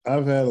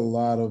I've had a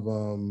lot of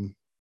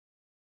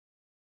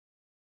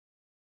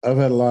I've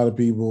had a lot of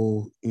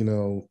people,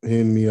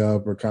 hitting me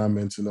up or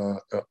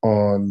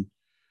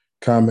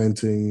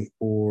commenting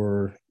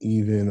or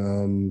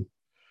even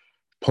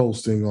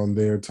posting on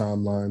their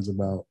timelines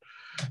about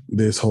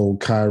this whole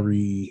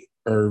Kyrie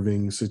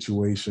Irving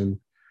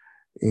situation.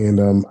 And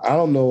I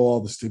don't know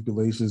all the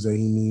stipulations that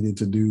he needed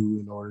to do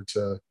in order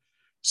to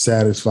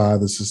satisfy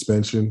the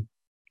suspension,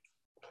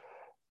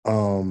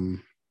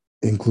 um,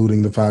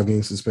 including the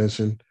 5-game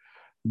suspension.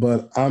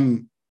 But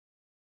I'm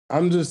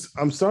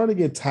starting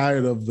to get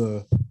tired of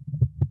the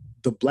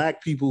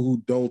black people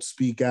who don't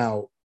speak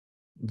out.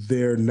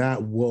 They're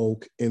not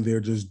woke and they're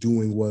just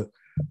doing what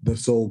the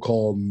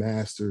so-called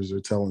masters are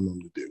telling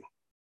them to do.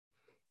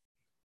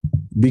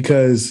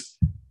 Because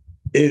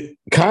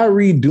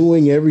Kyrie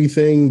doing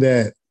everything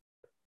that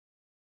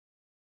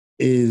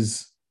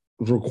is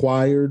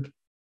required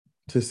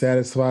to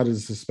satisfy the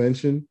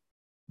suspension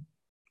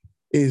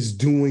is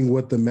doing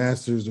what the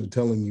masters are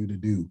telling you to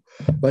do.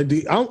 Like,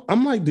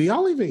 I'm like, do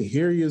y'all even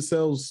hear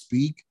yourselves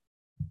speak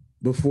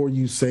before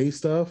you say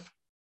stuff?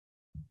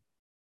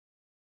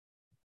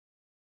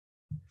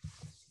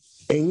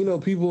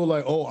 And people are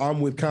like, "Oh,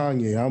 I'm with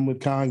Kanye. I'm with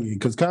Kanye,"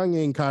 because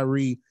Kanye and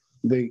Kyrie,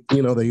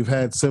 they've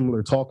had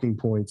similar talking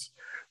points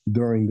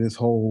during this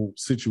whole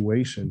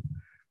situation,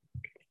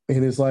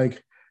 and it's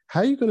like,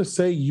 how are you gonna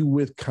say you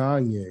with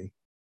Kanye?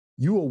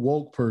 You a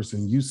woke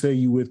person. You say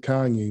you with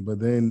Kanye, but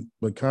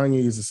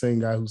Kanye is the same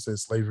guy who said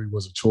slavery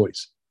was a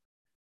choice,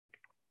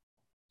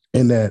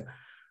 and that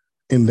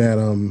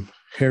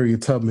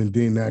Harriet Tubman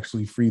didn't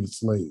actually free the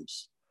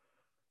slaves,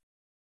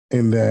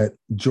 and that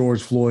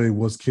George Floyd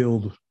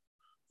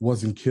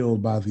wasn't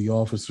killed by the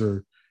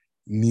officer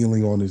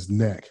kneeling on his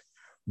neck.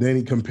 Then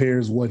he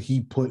compares what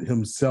he put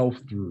himself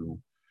through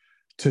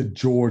to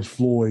George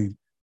Floyd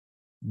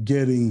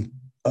getting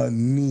a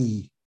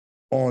knee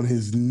on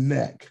his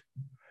neck.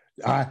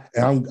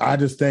 I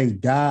just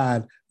thank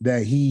God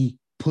that he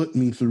put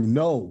me through.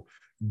 No,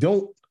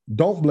 don't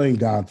don't blame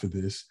God for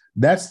this.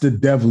 That's the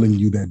devil in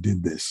you that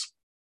did this.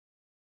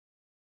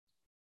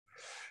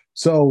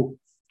 So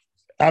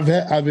I've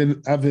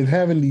been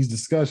having these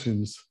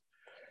discussions,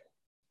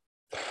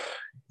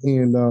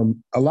 and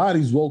a lot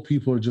of these woke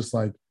people are just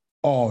like,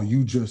 "Oh,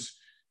 you're just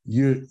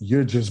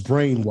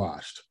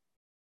brainwashed."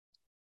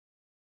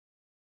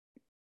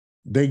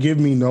 They give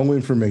me no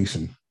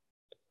information.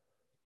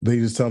 They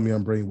just tell me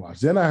I'm brainwashed.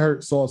 Then I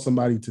saw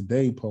somebody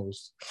today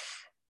post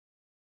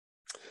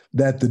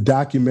that the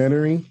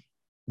documentary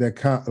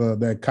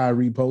that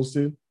Kyrie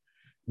posted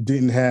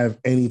didn't have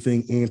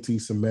anything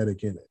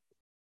anti-Semitic in it.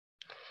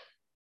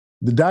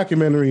 The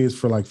documentary is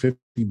for like $50.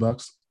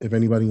 If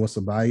anybody wants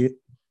to buy it,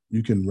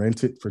 you can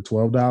rent it for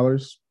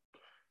 $12.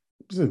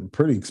 It's a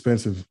pretty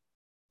expensive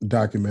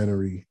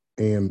documentary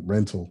and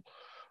rental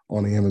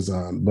on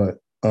Amazon, but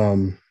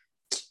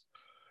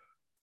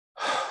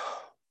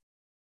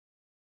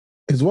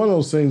it's one of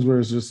those things where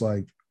it's just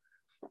like,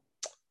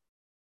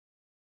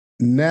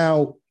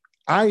 now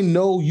I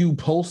know you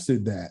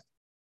posted that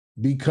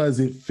because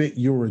it fit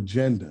your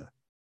agenda.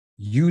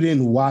 You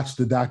didn't watch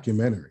the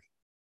documentary.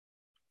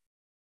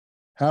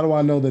 How do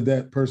I know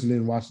that person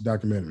didn't watch the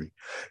documentary?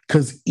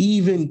 Because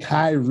even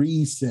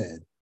Kyrie said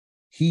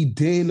he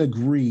didn't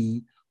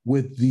agree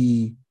with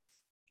the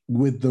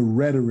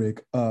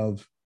rhetoric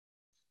of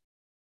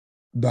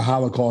the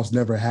Holocaust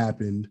never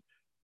happened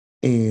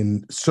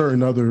and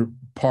certain other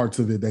parts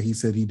of it that he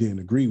said he didn't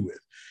agree with.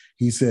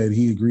 He said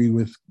he agreed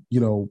with,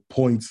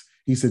 points.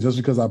 He said, just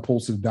because I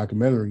posted a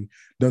documentary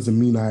doesn't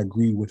mean I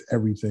agree with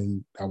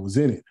everything that was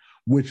in it,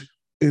 which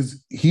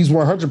is, he's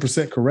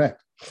 100%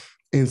 correct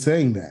in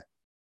saying that.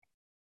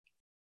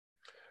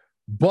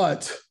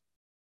 But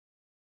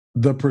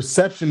the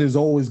perception is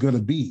always going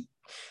to be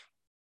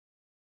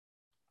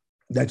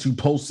that you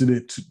posted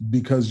it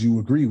because you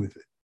agree with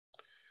it.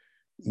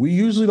 We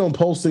usually don't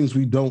post things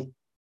we don't,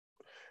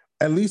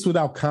 at least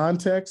without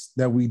context,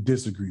 that we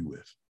disagree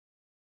with.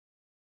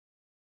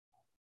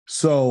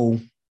 So,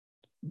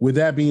 with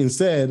that being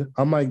said,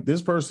 I'm like,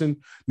 this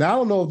person. Now I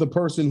don't know if the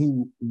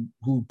person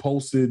who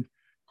posted,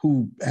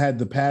 who had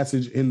the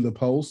passage in the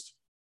post,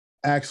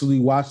 actually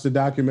watched the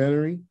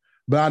documentary,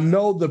 but I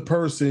know the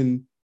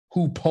person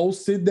who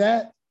posted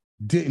that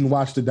didn't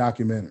watch the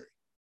documentary.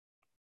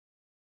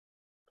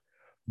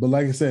 But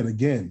like I said,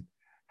 again,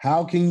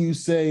 how can you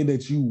say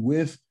that you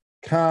with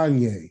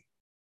Kanye,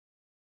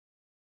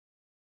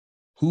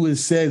 who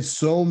has said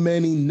so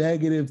many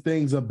negative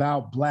things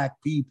about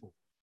Black people?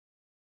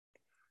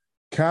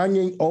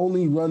 Kanye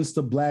only runs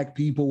to Black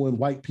people when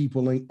white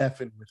people ain't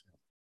effing with him.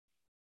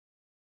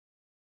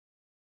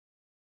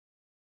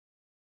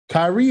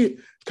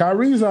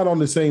 Kyrie's not on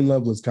the same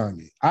level as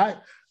Kanye.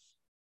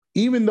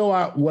 Even though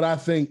I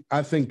think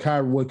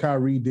what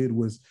Kyrie did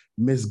was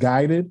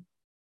misguided.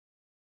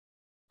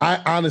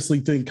 I honestly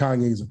think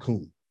Kanye's a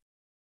coon.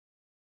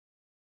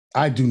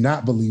 I do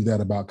not believe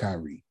that about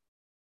Kyrie.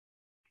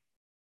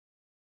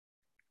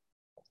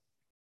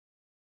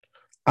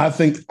 I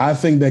think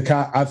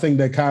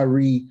that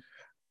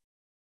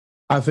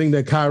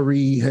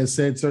Kyrie has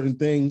said certain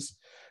things,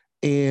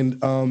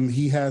 and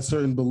he has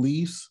certain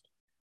beliefs,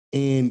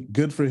 and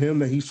good for him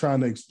that he's trying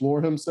to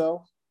explore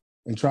himself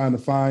and trying to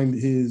find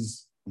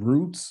his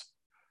roots.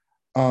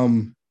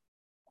 But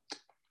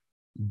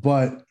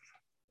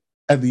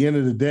at the end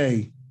of the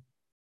day,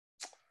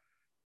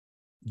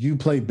 you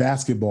play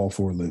basketball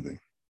for a living.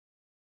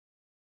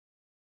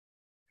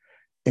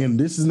 And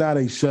this is not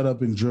a shut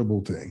up and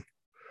dribble thing.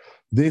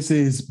 This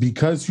is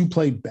because you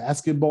play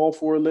basketball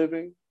for a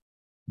living,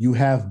 you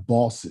have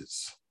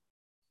bosses.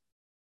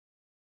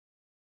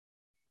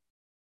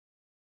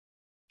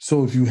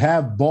 So if you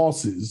have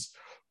bosses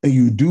and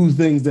you do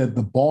things that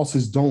the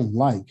bosses don't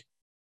like,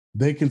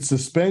 they can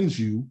suspend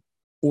you,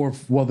 or,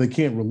 well, they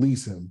can't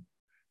release him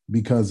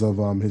because of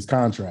his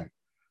contract,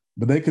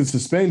 but they can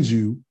suspend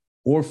you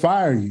or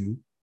fire you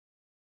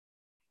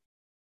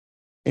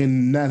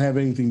and not have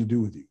anything to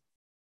do with you.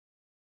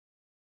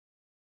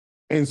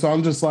 And so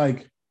I'm just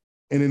like,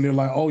 and then they're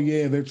like, oh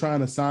yeah, they're trying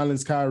to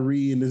silence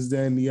Kyrie and this,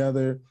 that, and the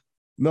other.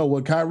 No,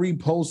 what Kyrie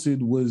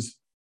posted was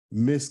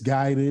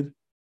misguided.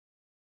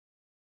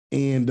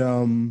 And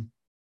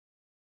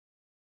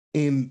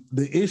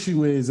the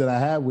issue is that I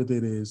have with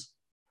it is,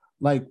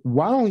 like,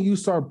 why don't you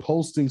start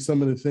posting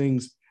some of the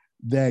things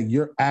that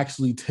you're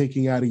actually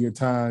taking out of your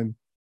time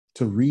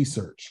to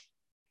research?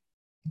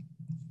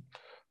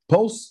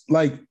 Post,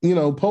 like,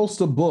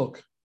 post a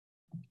book.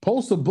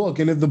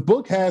 And if the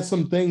book has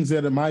some things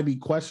that it might be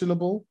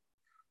questionable,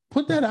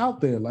 put that out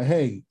there. Like,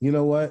 hey, you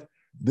know what?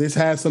 This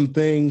has some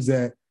things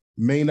that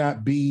may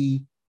not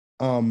be,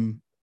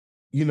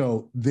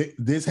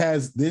 this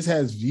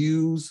has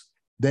views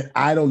that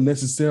I don't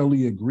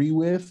necessarily agree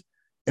with.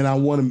 And I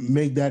want to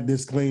make that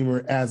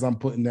disclaimer as I'm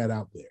putting that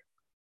out there.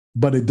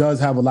 But it does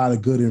have a lot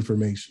of good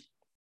information.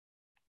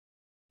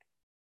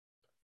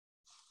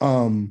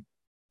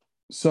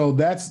 So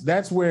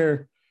that's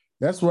where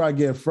I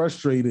get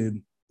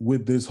frustrated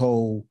with this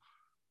whole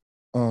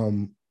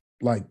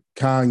like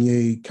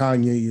Kanye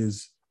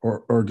is,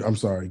 or I'm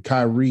sorry,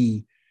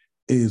 Kyrie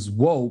is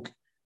woke,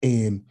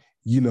 and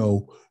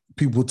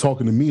people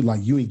talking to me like,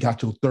 you ain't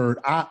got your third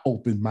eye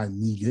open, my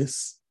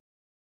niggas.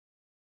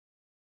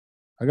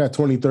 I got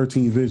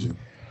 2013 vision.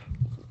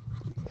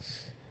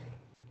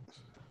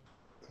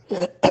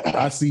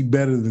 I see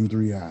better than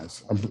three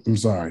eyes. I'm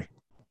sorry.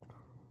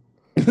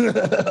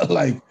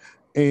 Like,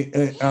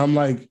 and I'm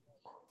like,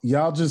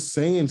 y'all just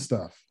saying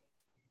stuff.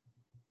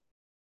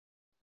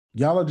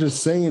 Y'all are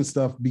just saying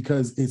stuff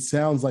because it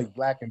sounds like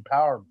Black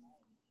empowerment.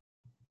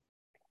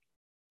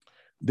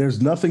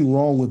 There's nothing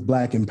wrong with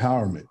Black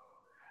empowerment,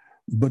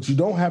 but you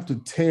don't have to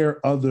tear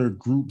other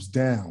groups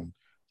down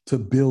to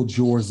build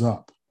yours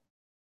up.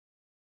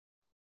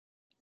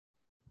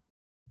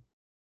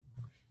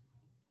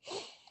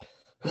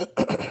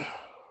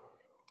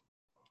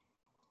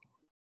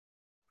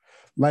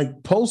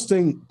 Like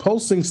posting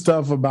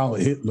stuff about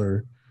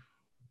Hitler,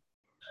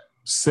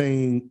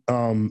 saying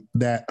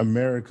that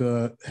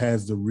America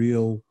has the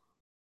real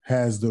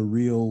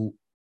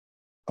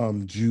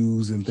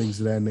Jews and things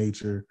of that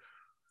nature.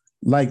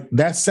 Like,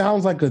 that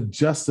sounds like a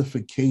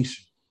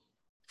justification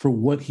for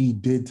what he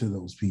did to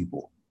those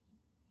people.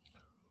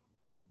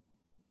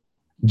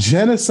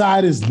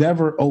 Genocide is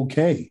never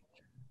okay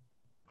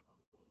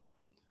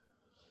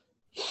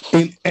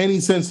in any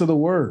sense of the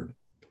word.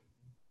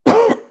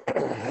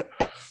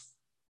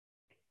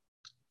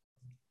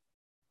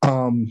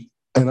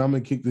 And I'm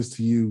gonna kick this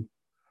to you,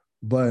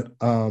 but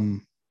I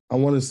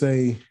want to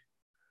say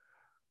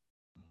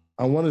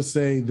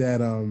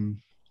that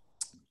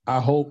I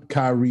hope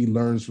Kyrie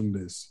learns from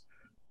this.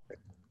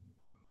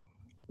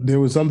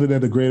 There was something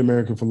that the great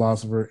American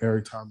philosopher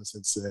Eric Thomas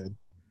had said.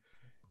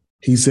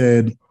 He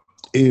said,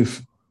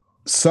 if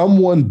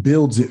someone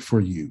builds it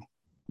for you,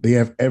 they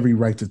have every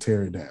right to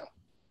tear it down.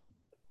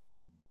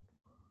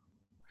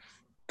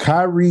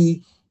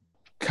 Kyrie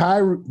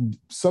Kyrie,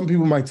 some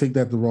people might take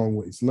that the wrong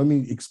way. So let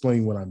me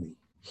explain what I mean.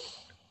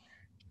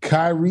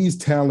 Kyrie's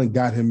talent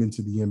got him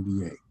into the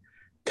NBA.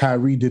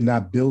 Kyrie did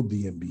not build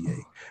the NBA.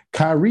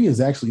 Kyrie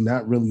is actually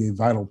not really a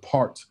vital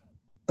part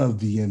of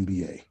the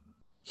NBA.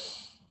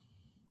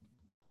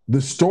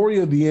 The story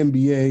of the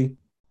NBA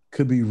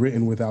could be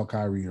written without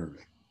Kyrie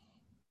Irving.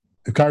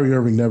 If Kyrie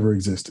Irving never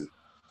existed.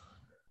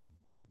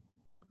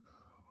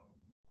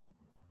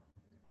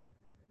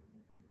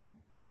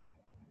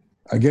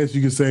 I guess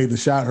you could say the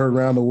shot heard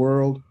around the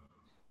world,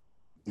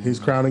 his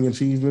crowning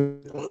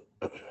achievement.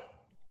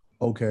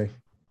 Okay.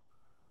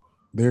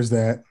 There's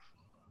that.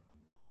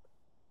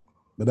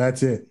 But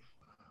that's it.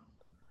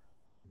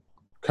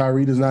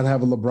 Kyrie does not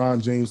have a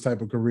LeBron James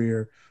type of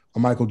career, a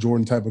Michael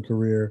Jordan type of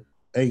career,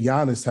 a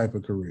Giannis type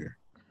of career.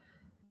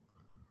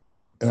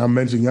 And I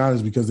mentioned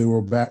Giannis because they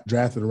were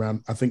drafted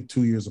around, I think,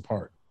 2 years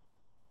apart.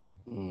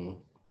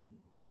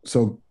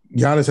 So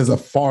Giannis has a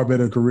far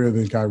better career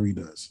than Kyrie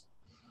does.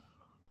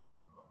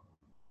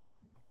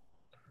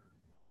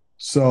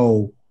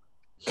 So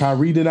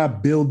Kyrie did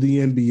not build the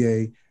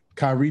NBA.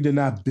 Kyrie did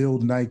not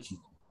build Nike.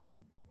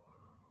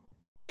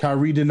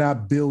 Kyrie did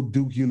not build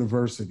Duke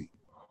University.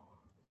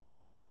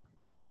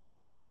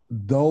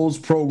 Those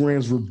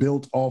programs were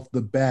built off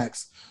the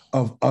backs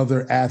of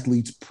other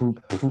athletes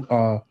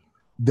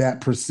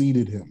that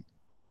preceded him.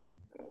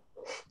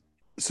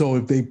 So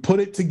if they put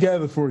it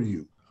together for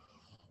you,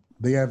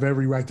 they have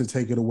every right to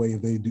take it away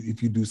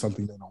if you do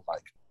something they don't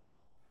like.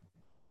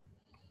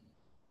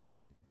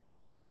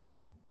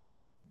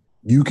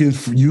 You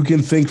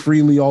can think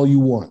freely all you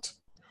want.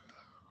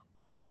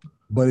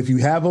 But if you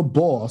have a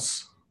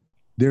boss,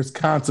 there's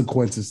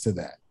consequences to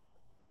that.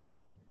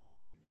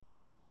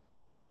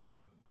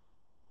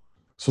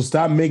 So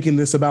stop making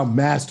this about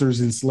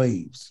masters and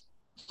slaves.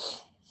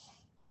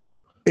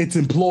 It's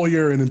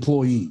employer and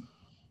employee.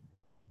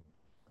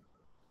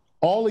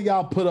 All of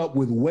y'all put up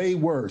with way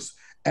worse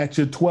at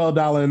your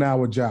 $12 an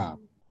hour job.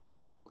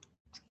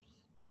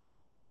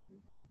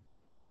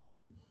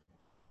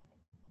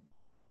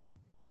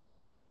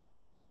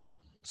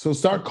 So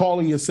start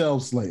calling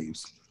yourselves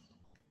slaves.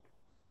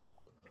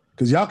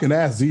 Because y'all can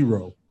ask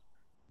Zero.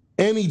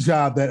 Any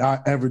job that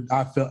I ever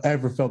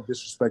felt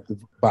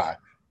disrespected by.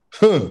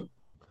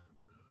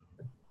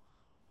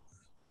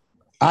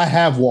 I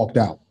have walked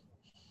out.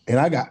 And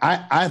I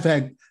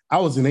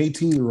was an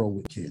 18-year-old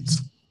with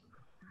kids.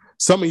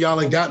 Some of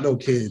y'all ain't got no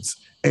kids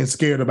and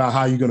scared about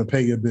how you're gonna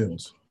pay your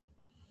bills.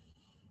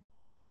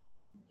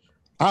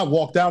 I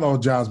walked out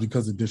on jobs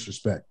because of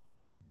disrespect.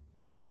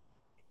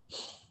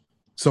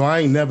 So I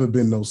ain't never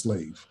been no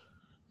slave.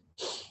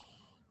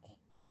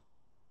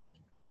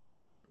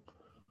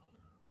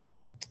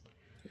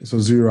 So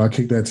Zero, I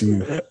kick that to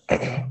you.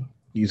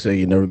 You say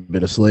you never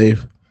been a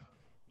slave?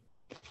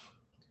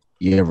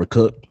 You ever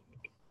cooked?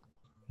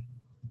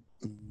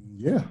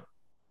 Yeah.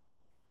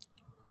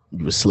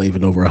 You were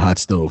slaving over a hot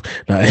stove.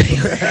 No,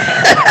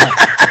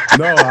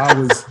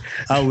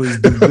 I was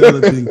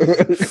developing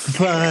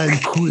fine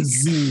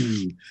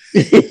cuisine.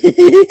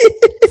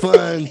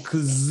 Fine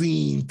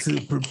cuisine to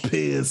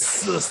prepare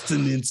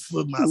sustenance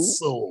for my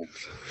soul.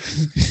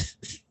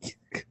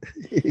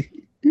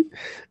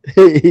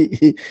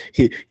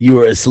 You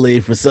were a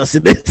slave for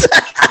sustenance.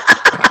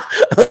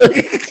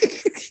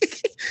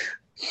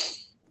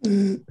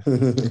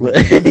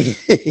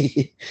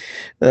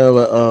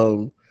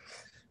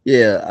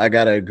 Yeah, I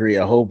gotta agree.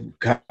 I hope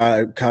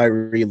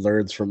Kyrie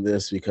learns from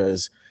this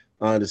because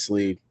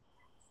honestly,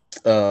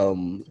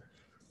 there's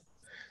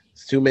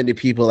too many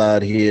people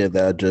out here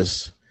that are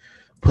just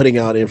putting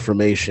out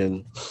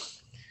information.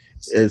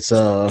 It's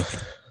like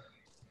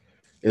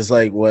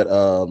what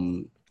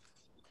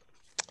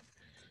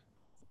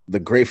the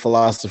great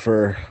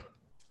philosopher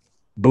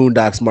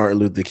Boondocks Martin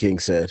Luther King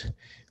said: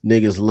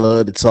 "Niggas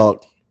love to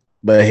talk,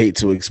 but hate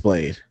to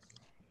explain."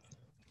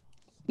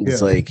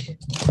 It's like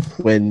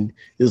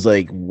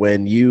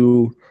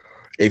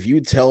if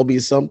you tell me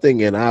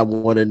something and I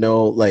want to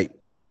know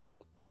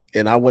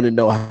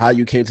how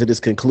you came to this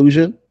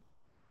conclusion,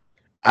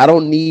 I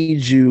don't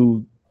need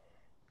you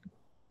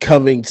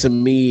coming to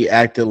me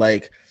acting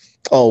like,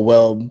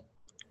 oh,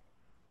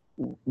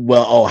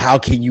 how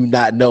can you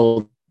not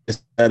know?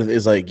 It's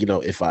like,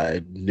 if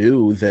I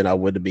knew, then I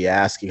wouldn't be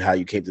asking how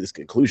you came to this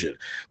conclusion.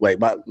 Like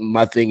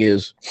my thing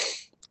is,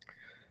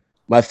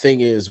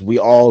 we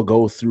all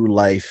go through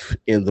life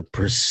in the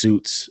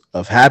pursuits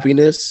of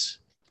happiness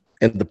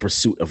and the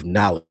pursuit of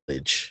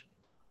knowledge.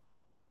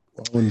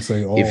 I wouldn't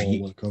say all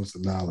when it comes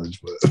to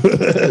knowledge, but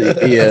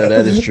yeah,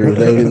 that is true.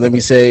 Let me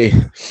say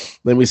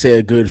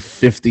a good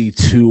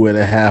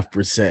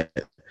 52.5%.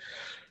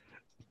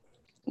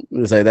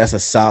 It's like that's a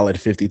solid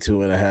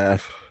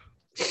 52.5.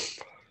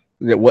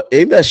 What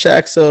ain't that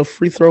Shaq's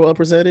free throw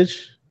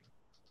percentage?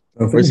 I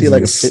think he's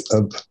like I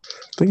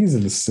think he's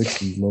in the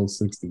 60s, low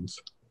 60s.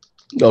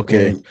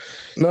 Okay.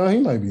 No, he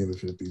might be in the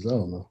 50s. I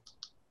don't know.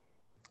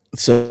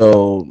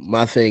 So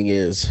my thing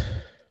is,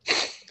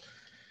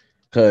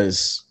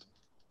 because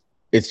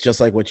it's just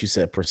like what you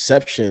said,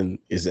 perception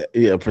is a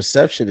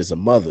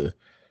mother.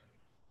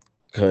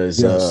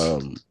 because Yes.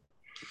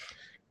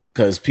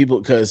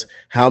 because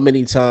how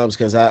many times,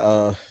 because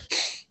I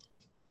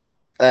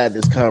had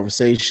this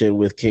conversation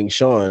with King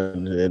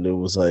Sean, and it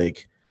was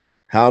like,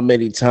 how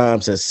many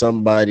times has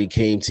somebody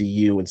came to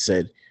you and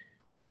said,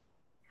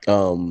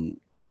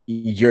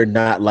 you're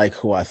not like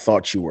who I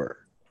thought you were.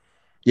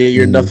 Yeah,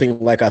 you're Mm-hmm. nothing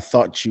like I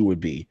thought you would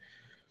be.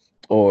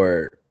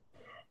 Or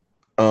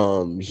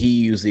he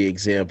used the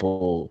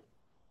example,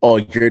 oh,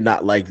 you're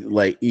not like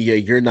yeah,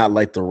 you're not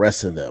like the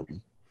rest of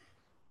them.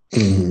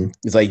 Mm-hmm.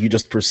 It's like you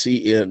just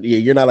perceive, yeah,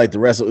 you're not like the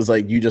rest of it's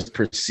like you just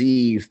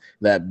perceive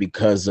that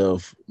because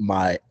of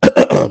my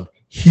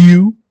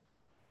hue,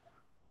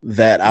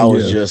 that I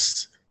was Yeah.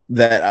 just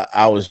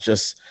I was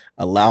just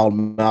a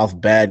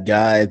loudmouth bad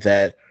guy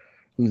that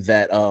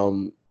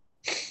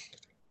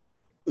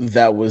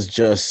that was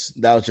just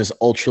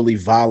ultrally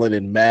violent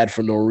and mad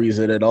for no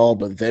reason at all.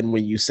 But then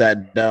when you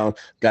sat down,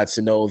 got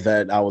to know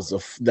that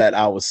that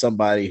I was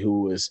somebody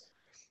who was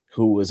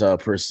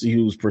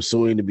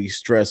pursuing to be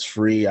stress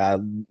free. I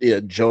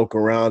joke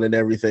around and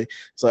everything.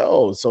 It's like,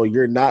 oh, so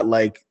you're not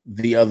like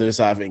the others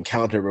I've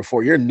encountered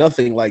before. You're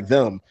nothing like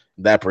them.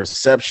 That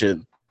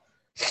perception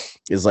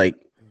is like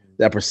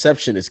that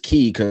perception is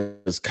key,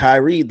 because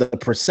Kyrie, the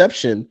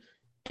perception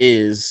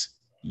is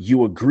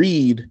you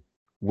agreed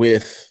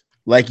with,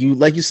 like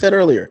you said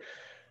earlier,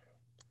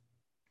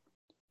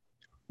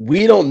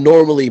 we don't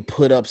normally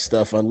put up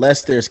stuff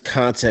unless there's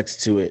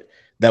context to it,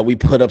 that we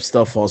put up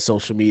stuff on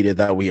social media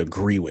that we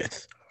agree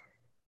with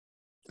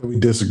We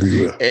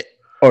disagree with.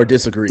 or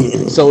disagree.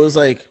 So it's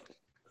like,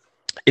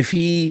 if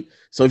he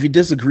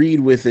disagreed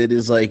with it,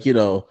 is like,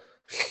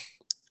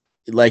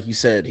 like you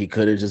said, he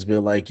could have just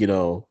been like,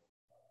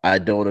 I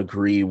don't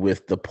agree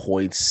with the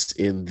points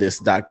in this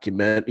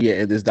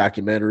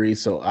documentary.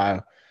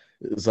 So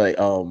it's like,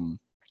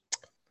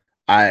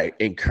 I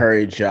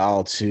encourage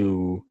y'all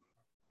to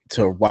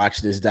watch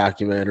this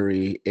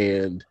documentary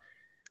and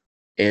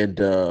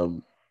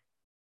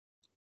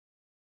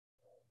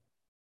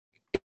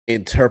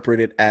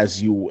interpret it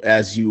as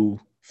you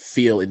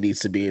feel it needs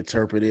to be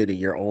interpreted in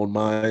your own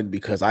mind,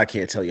 because I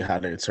can't tell you how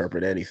to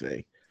interpret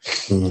anything.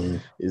 Mm-hmm.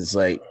 It's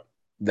like,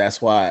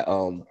 that's why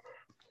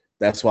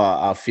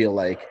I feel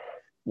like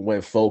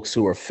when folks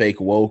who are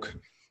fake woke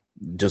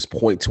just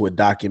point to a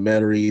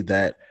documentary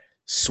that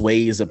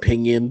sways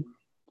opinion.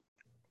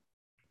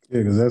 Yeah,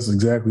 because that's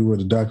exactly what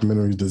the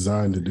documentary is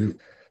designed to do.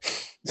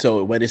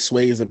 So when it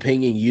sways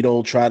opinion, you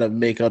don't try to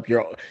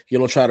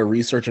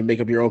research and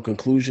make up your own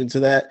conclusion to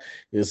that.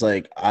 It's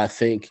like, I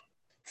think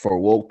for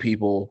woke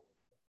people,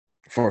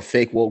 for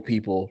fake woke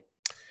people,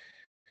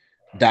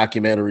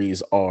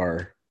 documentaries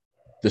are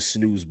the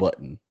snooze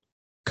button,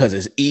 because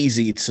it's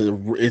easy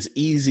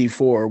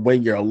for,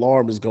 when your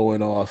alarm is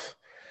going off,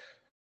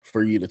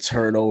 for you to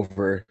turn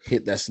over,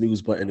 hit that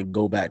snooze button, and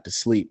go back to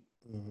sleep.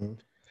 Mm-hmm.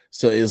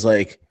 So it's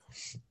like,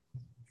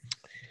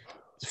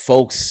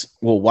 folks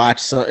will watch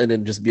something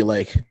and just be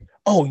like,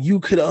 oh, you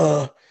could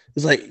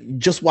it's like,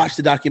 just watch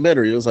the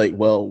documentary. It was like,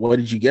 well, what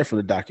did you get from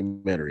the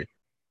documentary?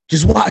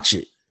 Just watch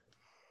it.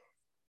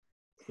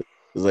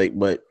 It's like,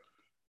 but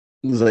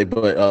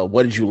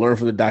what did you learn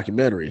from the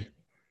documentary?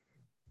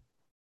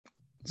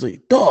 It's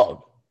like,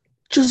 dog,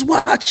 just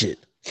watch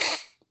it.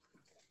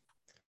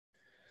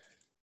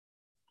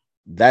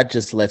 That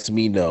just lets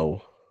me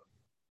know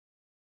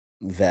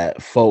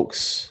that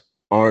folks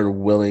aren't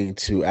willing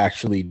to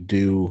actually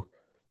do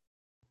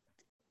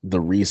the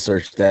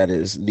research that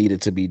is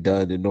needed to be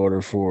done in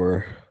order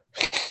for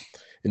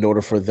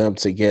them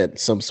to get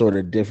some sort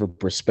of different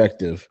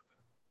perspective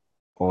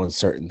on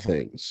certain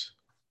things.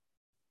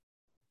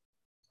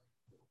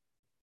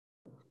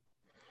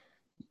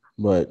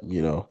 But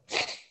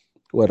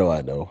what do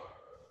I know?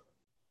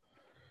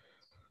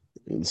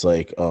 It's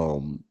like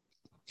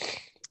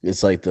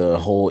the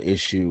whole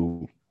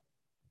issue.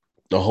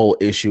 The whole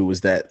issue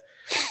is that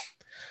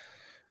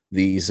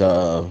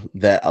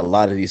that a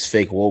lot of these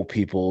fake woke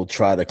people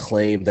try to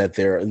claim that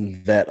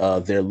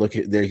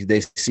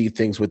they see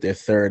things with their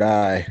third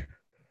eye,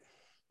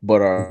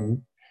 but Mm-hmm.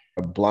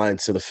 are blind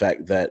to the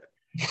fact that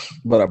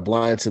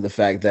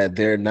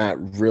they're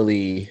not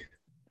really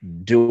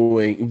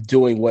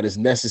doing what is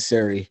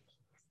necessary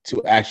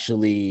to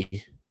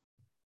actually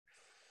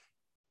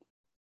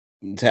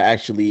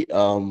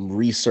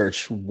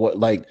research what,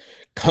 like,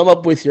 come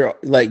up with your,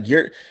 like,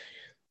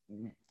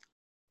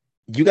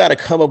 you got to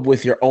come up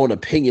with your own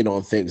opinion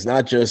on things,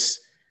 not just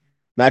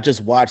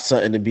watch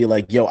something and be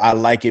like, yo, I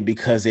like it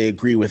because they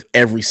agree with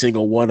every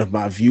single one of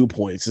my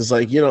viewpoints. It's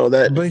like,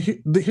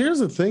 that. But here's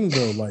the thing,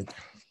 though. Like,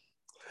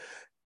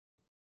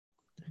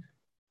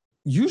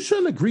 you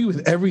shouldn't agree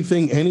with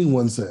everything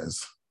anyone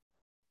says.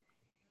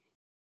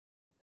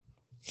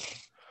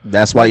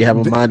 That's why Like, you have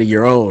a mind of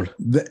your own.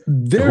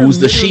 they're Who's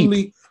the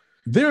sheep?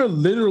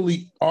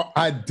 literally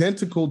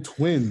identical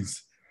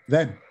twins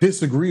that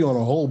disagree on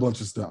a whole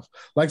bunch of stuff.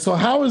 Like, so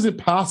how is it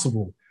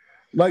possible?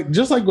 Like,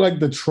 just like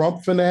the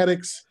Trump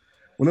fanatics,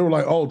 when they were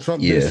like, oh,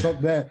 Trump this, Trump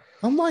that.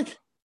 I'm like,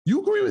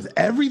 you agree with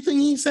everything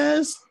he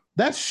says?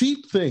 That's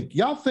sheep think.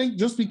 Y'all think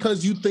just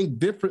because you think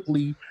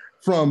differently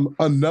from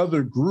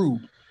another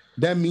group,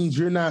 that means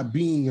you're not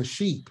being a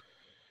sheep.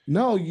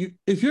 No,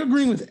 if you're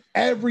agreeing with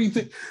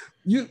everything,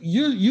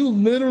 you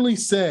literally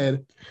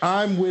said,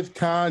 I'm with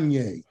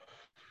Kanye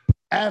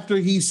after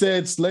he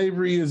said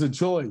slavery is a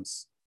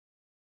choice.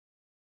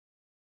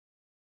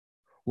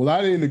 Well,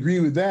 I didn't agree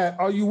with that.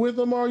 Are you with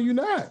him or are you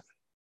not?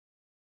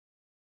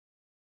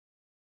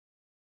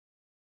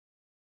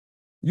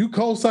 You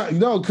co-sign,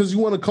 no, because you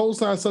want to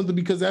co-sign something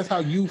because that's how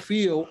you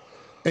feel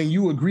and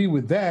you agree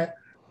with that.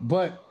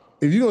 But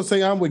if you're going to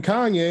say I'm with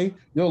Kanye,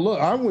 yo,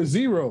 look, I'm with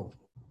Zero.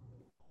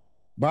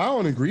 But I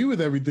don't agree with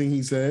everything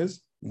he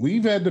says.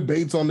 We've had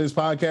debates on this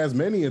podcast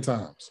many a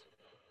times.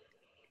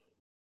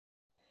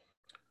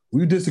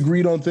 We've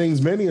disagreed on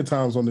things many a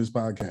times on this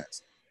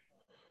podcast.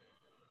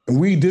 And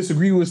we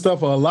disagree with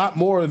stuff a lot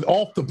more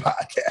off the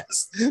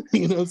podcast.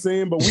 You know what I'm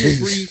saying? But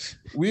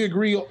we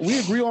agree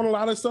on a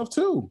lot of stuff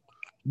too.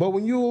 But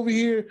when you over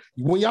here,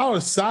 when y'all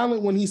are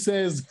silent when he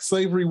says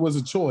slavery was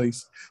a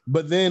choice,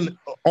 but then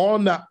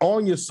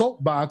on your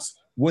soapbox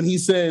when he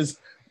says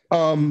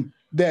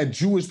that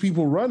Jewish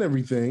people run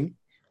everything,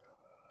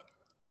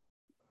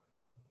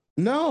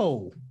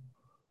 no,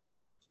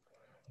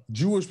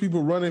 Jewish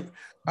people run it.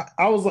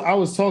 I was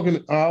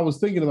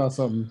thinking about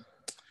something,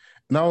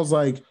 and I was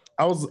like,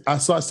 I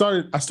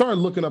started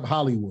looking up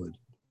Hollywood,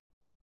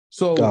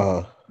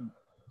 so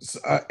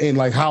and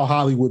like how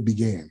Hollywood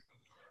began.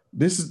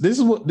 This is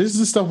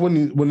the stuff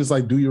when it's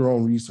like do your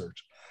own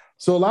research.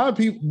 So a lot of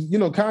people,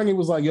 Kanye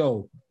was like,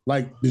 yo,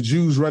 like the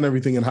Jews run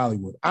everything in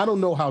Hollywood. I don't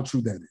know how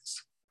true that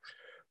is,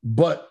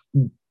 but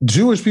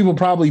Jewish people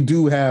probably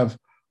do have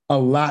a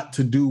lot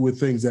to do with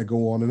things that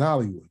go on in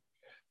Hollywood.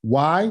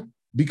 Why?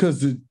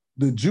 Because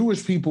the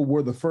Jewish people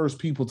were the first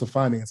people to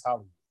finance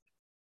Hollywood.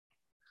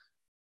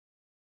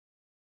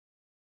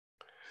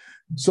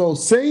 So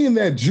saying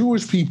that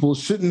Jewish people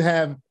shouldn't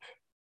have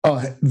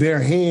their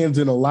hands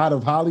in a lot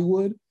of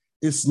Hollywood,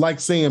 it's like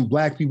saying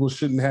black people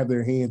shouldn't have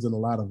their hands in a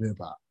lot of hip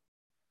hop.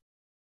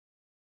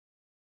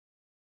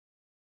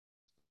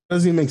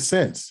 Doesn't even make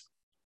sense.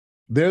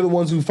 They're the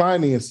ones who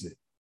finance it.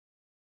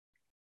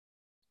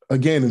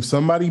 Again, if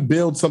somebody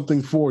builds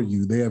something for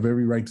you, they have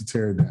every right to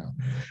tear it down.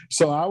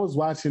 So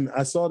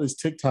I saw this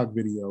TikTok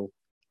video,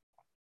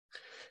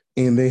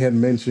 and they had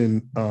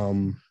mentioned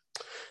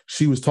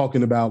she was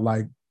talking about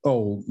like,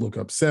 oh, look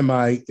up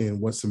Semite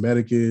and what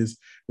Semitic is.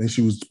 Then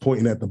she was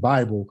pointing at the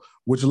Bible,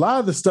 which a lot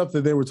of the stuff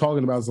that they were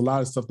talking about is a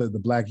lot of stuff that the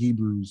Black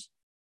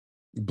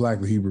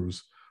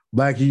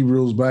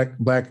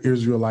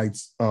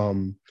Israelites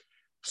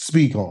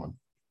speak on,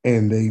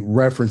 and they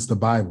reference the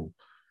Bible.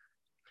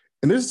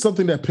 And this is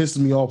something that pisses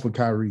me off with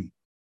Kyrie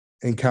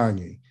and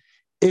Kanye.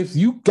 If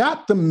you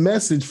got the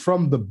message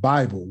from the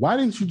Bible, why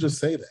didn't you just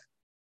say that?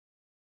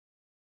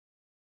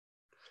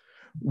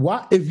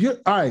 Why, if you're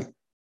all right,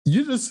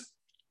 you just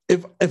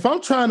if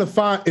I'm trying to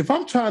find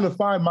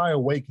my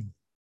awakening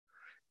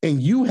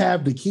and you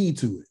have the key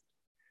to it,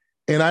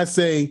 and I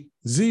say,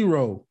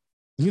 Zero,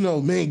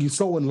 man, you're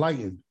so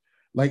enlightened.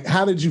 Like,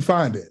 how did you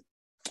find it?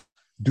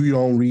 Do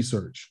your own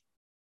research.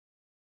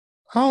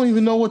 I don't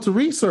even know what to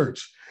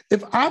research.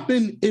 If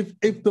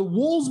the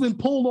wool's been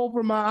pulled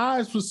over my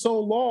eyes for so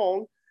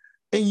long,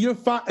 and you're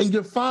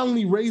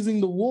finally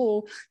raising the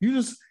wool,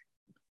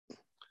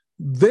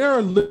 there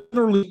are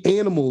literally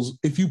animals.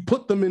 If you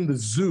put them in the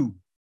zoo,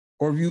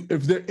 or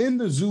if they're in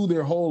the zoo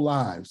their whole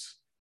lives,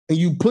 and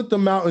you put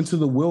them out into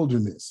the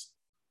wilderness,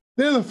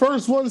 they're the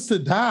first ones to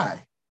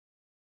die.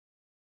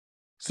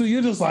 So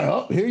you're just like,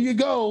 oh, here you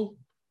go,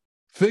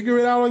 figure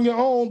it out on your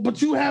own.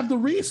 But you have the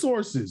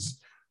resources,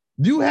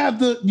 you have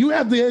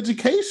the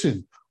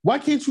education. Why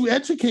can't you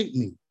educate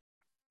me?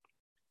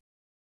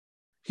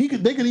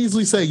 They could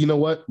easily say, you know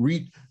what?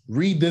 Read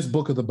this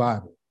book of the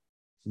Bible.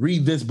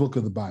 Read this book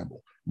of the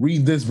Bible.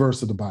 Read this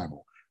verse of the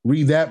Bible.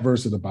 Read that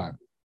verse of the Bible.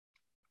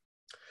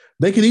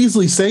 They could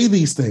easily say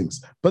these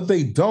things, but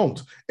they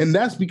don't. And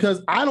that's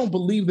because I don't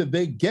believe that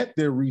they get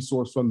their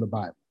resource from the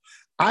Bible.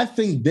 I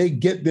think they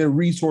get their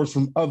resource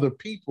from other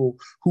people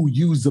who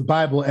use the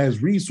Bible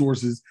as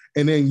resources.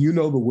 And then,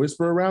 the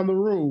whisper around the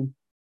room,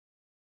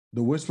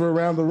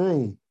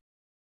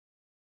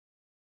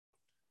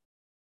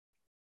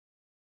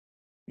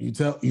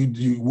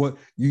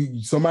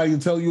 somebody will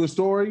tell you a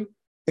story,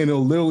 and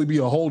it'll literally be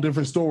a whole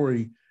different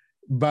story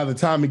by the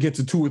time it gets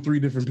to 2 or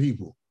 3 different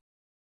people.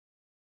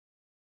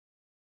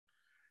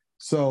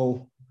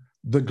 So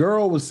the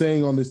girl was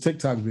saying on this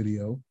TikTok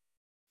video,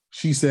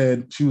 she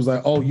was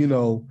like, oh,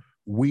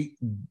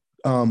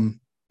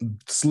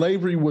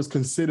 slavery was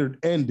considered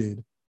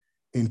ended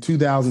in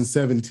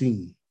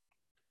 2017.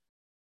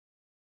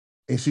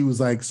 And she was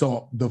like,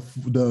 so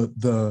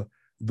the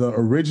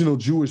original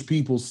Jewish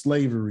people's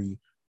slavery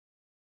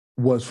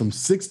was from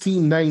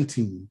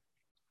 1619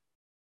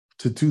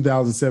 to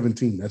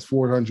 2017. That's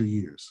 400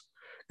 years.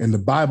 And the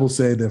Bible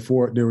said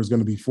that there was going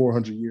to be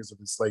 400 years of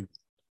enslavement.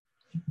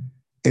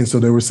 And so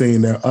they were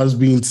saying that us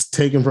being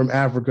taken from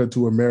Africa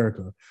to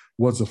America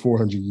was the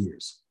 400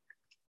 years.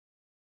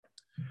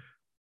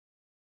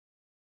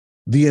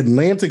 The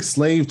Atlantic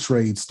slave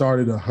trade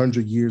started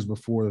 100 years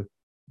before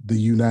the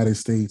United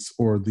States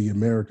or the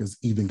Americas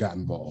even got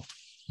involved.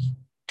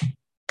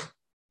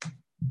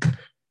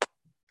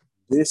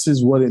 This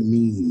is what it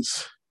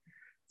means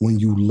when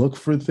you look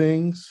for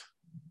things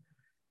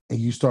and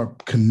you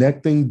start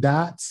connecting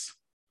dots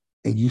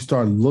and you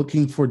start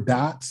looking for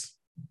dots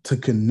to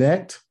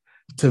connect,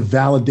 to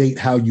validate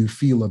how you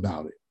feel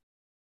about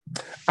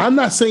it. I'm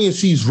not saying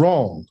she's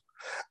wrong.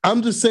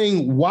 I'm just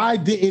saying, why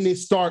didn't it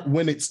start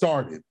when it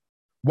started?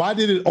 Why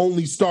did it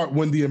only start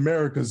when the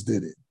Americas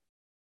did it?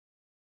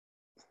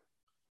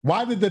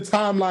 Why did the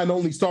timeline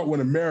only start when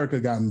America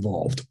got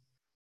involved?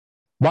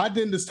 Why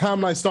didn't this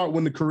timeline start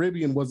when the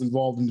Caribbean was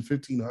involved in the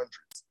 1500s?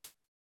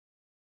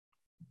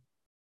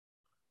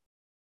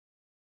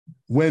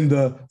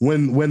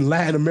 When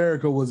Latin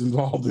America was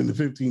involved in the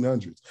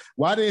 1500s?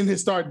 Why didn't it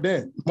start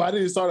then? Why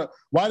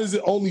does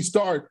it only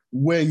start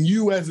when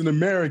you as an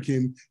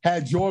American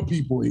had your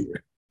people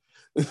here,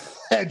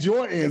 had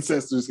your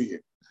ancestors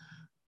here?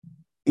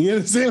 You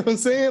understand what I'm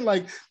saying?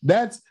 Like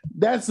that's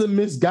a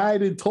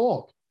misguided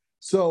talk.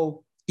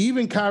 So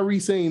even Kyrie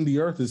saying the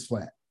earth is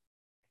flat.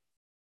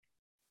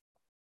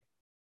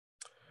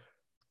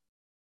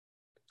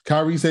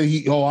 Kyrie said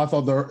I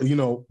thought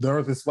the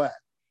earth is flat.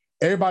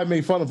 Everybody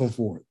made fun of him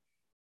for it.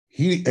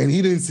 He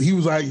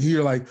was like,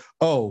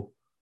 oh,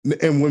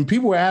 and when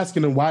people were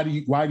asking him, why do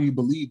you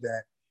believe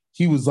that?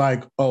 He was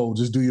like, oh,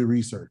 just do your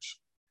research.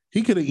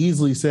 He could have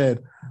easily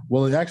said,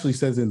 well, it actually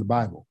says in the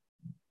Bible.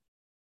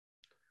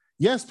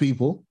 Yes,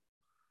 people,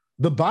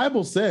 the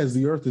Bible says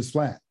the earth is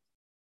flat.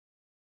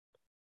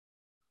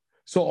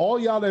 So all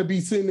y'all that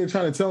be sitting there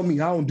trying to tell me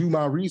I don't do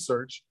my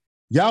research,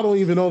 y'all don't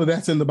even know that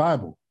that's in the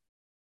Bible.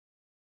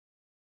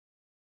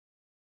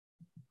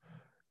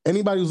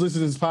 Anybody who's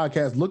listening to this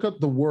podcast, look up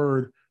the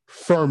word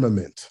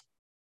firmament.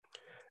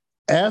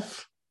 FIRMAMENT.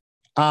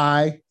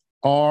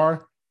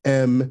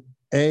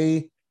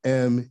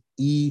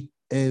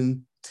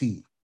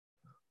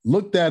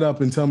 Look that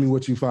up and tell me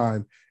what you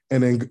find,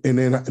 and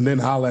then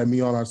holler at me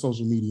on our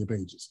social media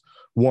pages.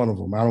 One of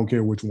them. I don't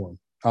care which one.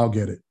 I'll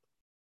get it.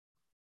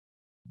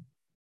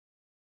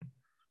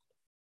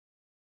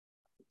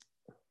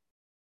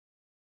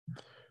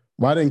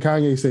 Why didn't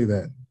Kanye say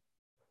that?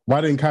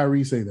 Why didn't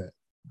Kyrie say that?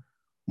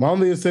 Why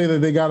don't they say that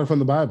they got it from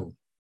the Bible?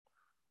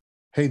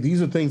 Hey,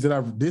 these are things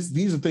that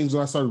these are things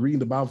when I started reading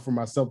the Bible for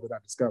myself that I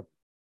discovered.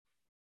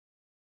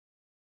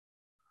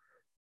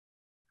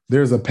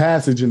 There's a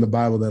passage in the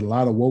Bible that a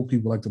lot of woke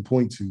people like to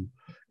point to,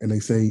 and they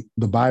say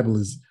the Bible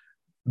is,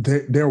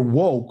 they're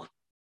woke,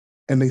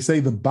 and they say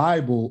the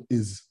Bible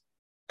is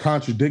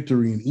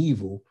contradictory and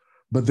evil,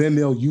 but then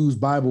they'll use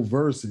Bible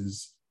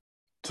verses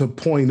to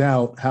point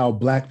out how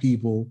black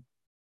people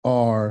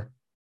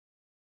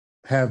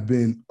have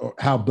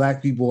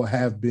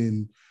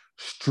been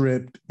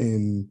stripped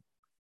and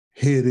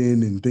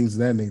hidden and things of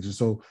that nature.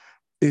 So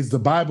is the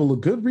Bible a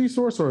good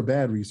resource or a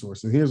bad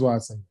resource? And here's why I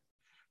say that.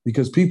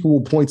 Because people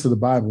will point to the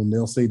Bible and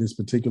they'll say this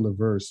particular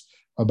verse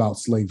about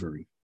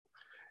slavery.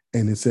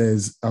 And it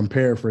says, I'm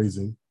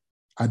paraphrasing,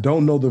 I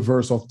don't know the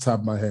verse off the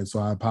top of my head, so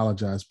I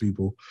apologize,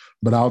 people,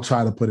 but I'll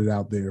try to put it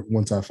out there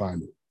once I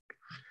find it.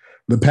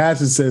 The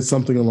passage says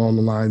something along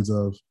the lines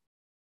of,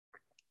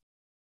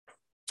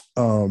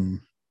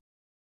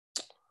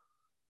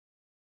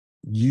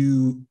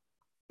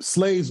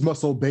 slaves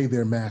must obey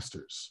their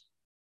masters,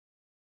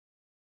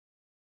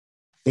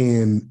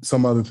 and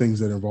some other things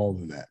that are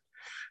involved in that.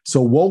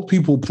 So woke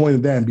people point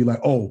at that and be like,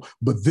 oh,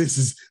 but this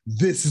is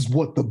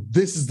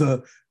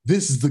the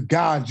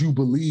God you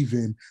believe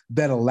in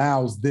that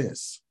allows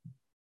this.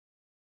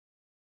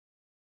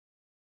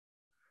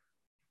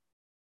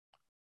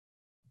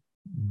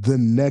 The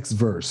next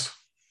verse,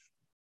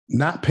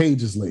 not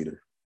pages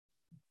later,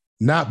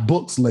 not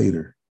books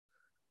later,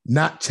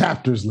 not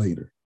chapters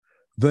later.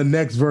 The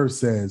next verse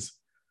says,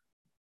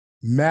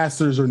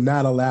 masters are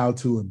not allowed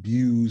to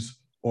abuse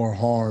or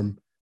harm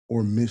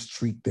or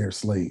mistreat their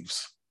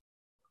slaves.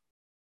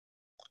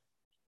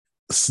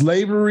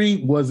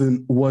 Slavery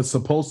was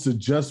supposed to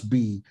just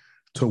be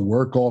to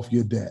work off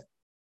your debt.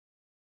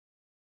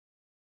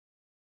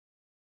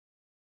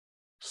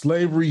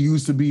 Slavery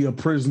used to be a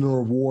prisoner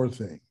of war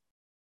thing.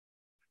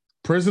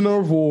 Prisoner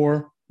of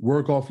war,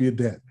 work off your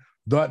debt.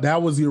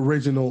 That was the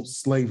original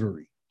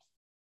slavery.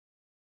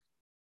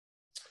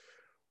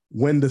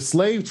 When the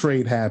slave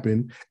trade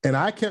happened, and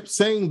I kept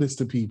saying this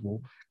to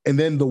people, and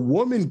then the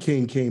Woman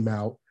King came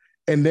out,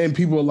 and then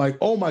people were like,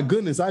 oh my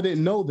goodness, I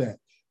didn't know that.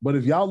 But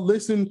if y'all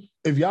listen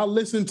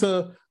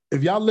to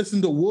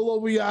Wool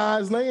Over Your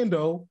Eyes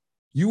Lando,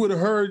 you would have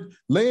heard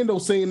Lando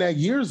saying that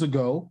years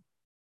ago,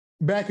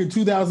 back in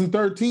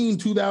 2013,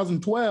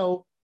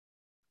 2012,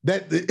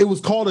 that it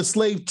was called a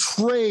slave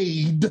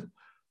trade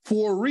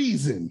for a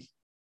reason.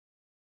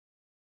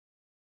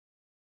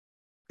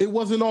 It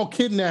wasn't all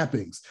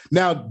kidnappings.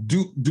 Now,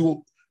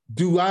 do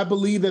I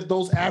believe that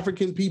those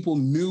African people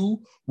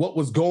knew what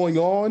was going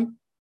on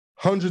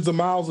hundreds of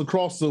miles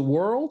across the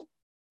world?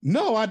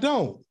 No, I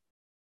don't.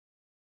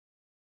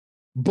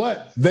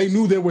 But they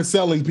knew they were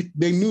selling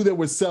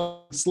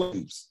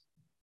slaves.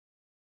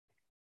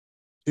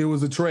 It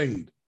was a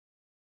trade.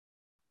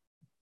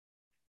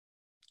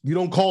 You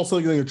don't call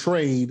something a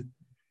trade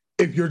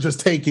if you're just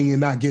taking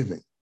and not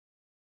giving.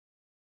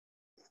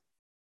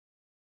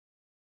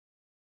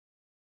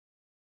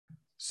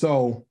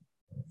 So,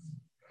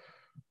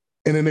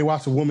 and then they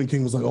watched a woman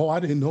king was like, oh, I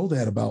didn't know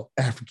that about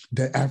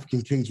that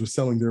African kings were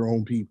selling their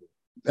own people.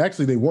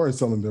 Actually, they weren't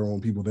selling their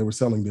own people. They were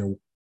selling their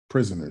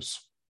prisoners.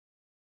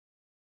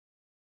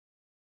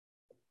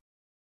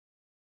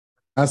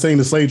 I'm saying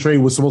the slave trade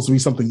was supposed to be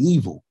something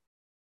evil.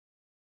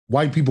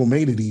 White people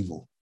made it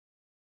evil.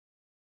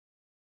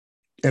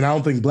 And I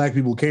don't think black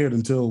people cared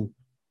until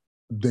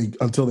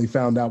they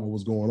found out what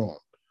was going on.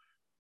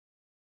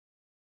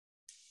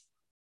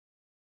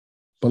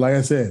 But like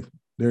I said,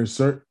 there's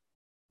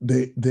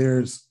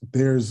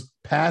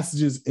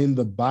passages in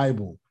the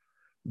Bible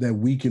that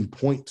we can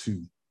point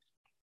to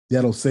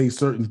that'll say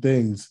certain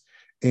things.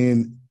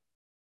 And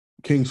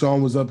King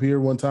Sean was up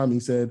here one time. He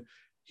said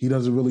he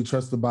doesn't really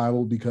trust the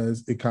Bible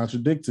because it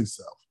contradicts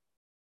itself.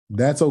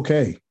 That's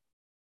okay.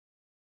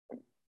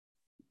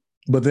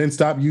 But then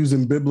stop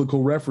using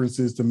biblical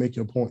references to make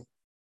your point.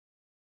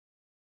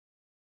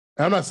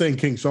 I'm not saying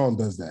King Sean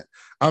does that.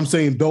 I'm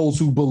saying those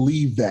who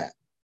believe that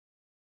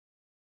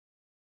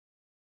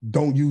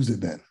don't use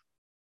it then.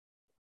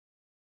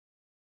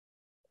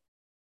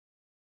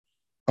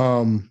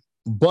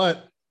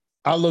 But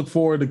I look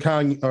forward to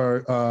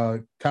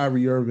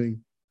Kyrie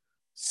Irving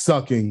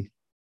sucking,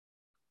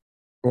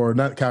 or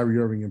not Kyrie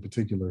Irving in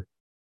particular,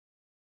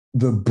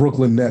 the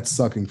Brooklyn Nets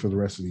sucking for the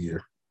rest of the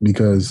year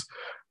because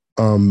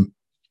the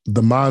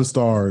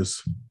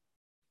Monstars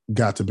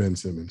got to Ben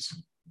Simmons.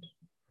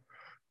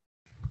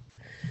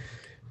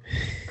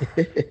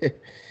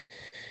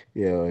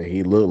 Yeah,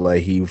 he looked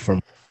like he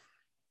from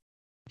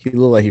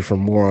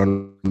more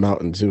on the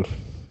mountain too.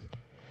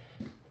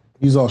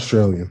 He's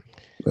Australian.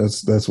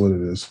 That's what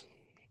it is.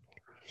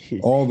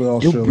 All the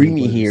Australian. Don't bring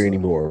me here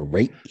anymore,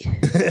 right?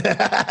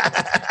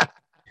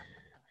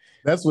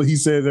 That's what he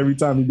says every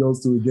time he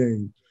goes to a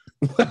game.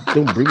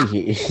 Don't bring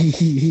me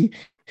here.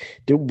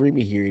 Don't bring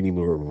me here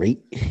anymore, right?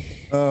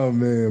 Oh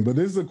man, but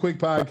this is a quick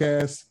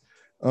podcast.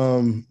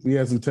 We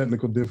had some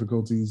technical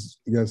difficulties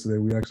yesterday.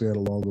 We actually had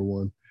a longer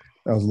one.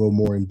 That was a little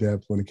more in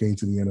depth when it came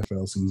to the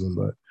NFL season,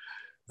 but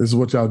this is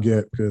what y'all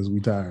get because we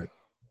tired.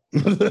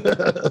 Let's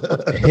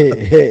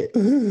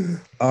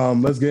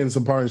get into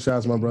some parting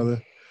shots, my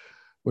brother.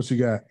 What you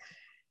got?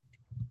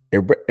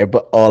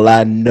 But all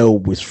I know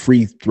was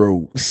free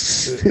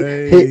throws.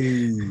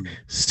 Hey,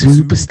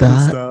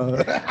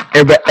 superstar.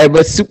 Ever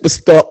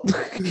superstar.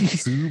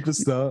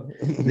 Superstar.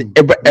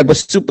 Ever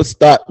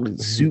superstar.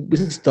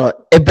 Superstar.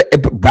 Ever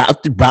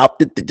route the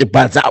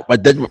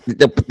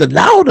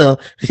louder.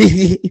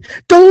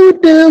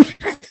 Going down.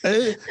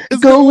 Hey,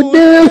 going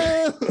down.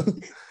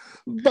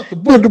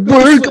 But the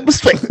bird comes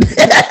straight.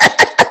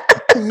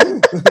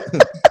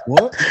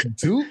 1,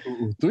 2,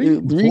 3,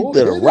 4.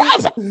 To the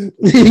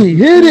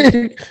hit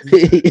it.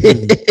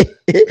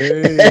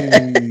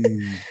 Hey.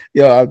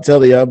 Yo, I'm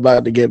telling you, I'm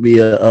about to get me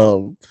a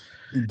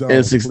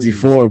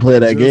N64 and play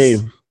that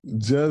game.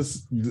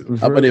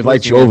 I'm gonna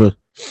invite you over.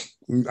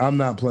 I'm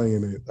not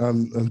playing it.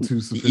 I'm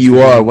too sophisticated. You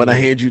are. When I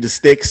hand you the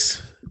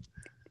sticks.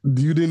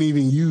 You didn't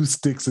even use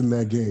sticks in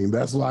that game.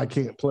 That's why I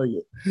can't play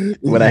it.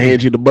 When I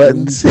hand you the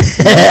buttons,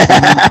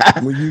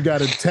 when you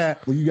gotta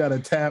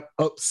tap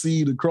up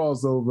C to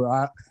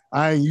crossover.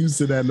 I ain't used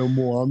to that no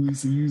more. I'm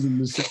used to using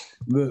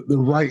the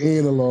right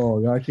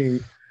analog. I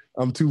can't.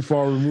 I'm too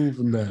far removed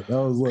from that.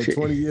 That was like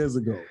 20 years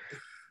ago.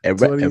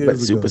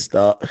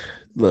 Superstar.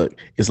 Look,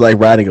 it's like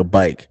riding a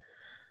bike.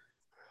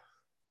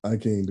 I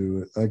can't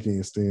do it. I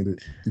can't stand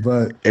it.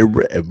 But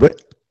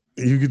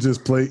you could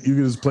just play. You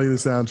could just play the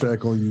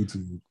soundtrack on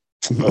YouTube.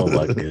 Oh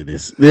my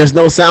goodness! There's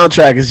no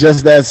soundtrack. It's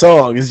just that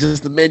song. It's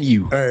just the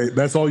menu. Hey,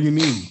 that's all you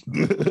need.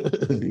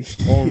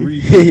 On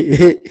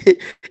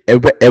repeat.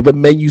 Every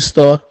menu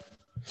star.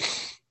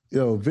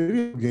 Yo,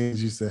 video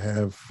games used to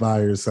have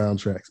fire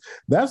soundtracks.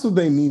 That's what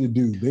they need to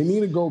do. They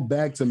need to go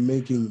back to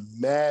making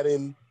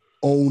Madden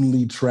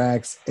only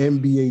tracks,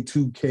 NBA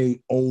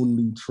 2K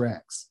only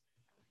tracks.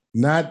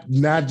 Not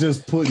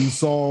just putting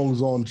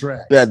songs on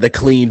tracks. The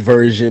clean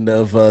version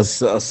of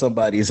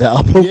somebody's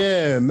album.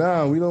 Yeah,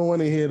 no, we don't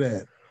want to hear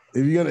that.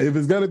 If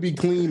it's gonna be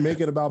clean, make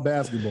it about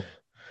basketball.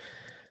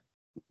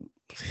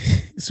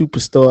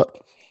 Superstar.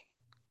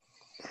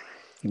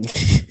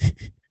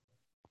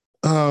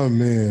 Oh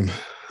man.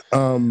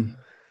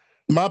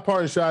 My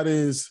parting shot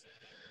is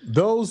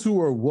those who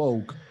are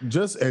woke,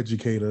 just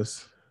educate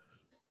us.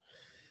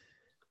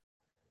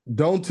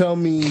 Don't tell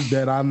me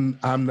that I'm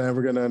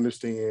never gonna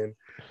understand.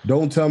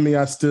 Don't tell me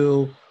I'm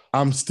still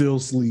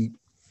asleep.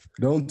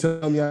 Don't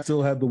tell me I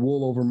still have the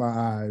wool over my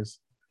eyes.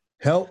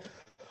 Help.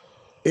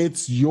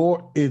 It's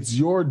your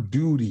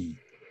duty.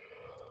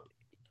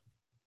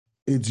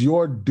 It's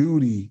your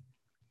duty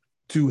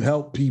to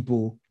help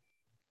people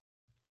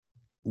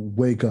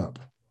wake up.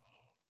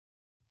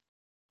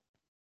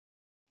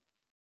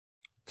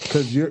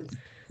 Because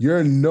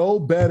you're no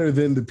better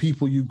than the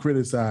people you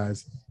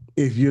criticize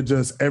if you're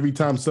just every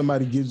time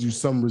somebody gives you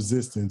some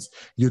resistance,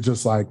 you're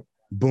just like,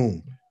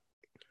 boom.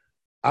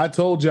 I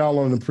told y'all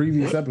on the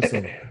previous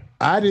episode,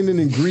 I didn't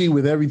agree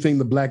with everything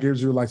the Black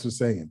Israelites were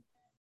saying.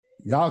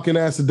 Y'all can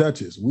ask the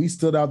Duchess. We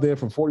stood out there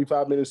for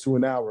 45 minutes to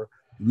an hour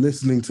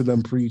listening to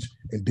them preach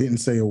and didn't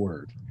say a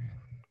word.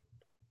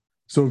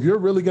 So if you're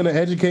really going to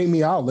educate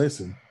me, I'll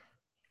listen.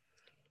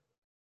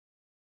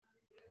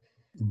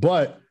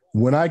 But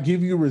when I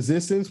give you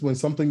resistance, when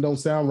something don't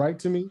sound right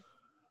to me,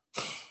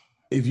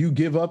 if you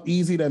give up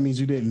easy, that means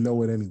you didn't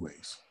know it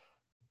anyways.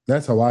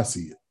 That's how I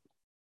see it.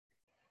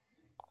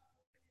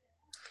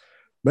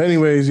 But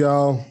anyways,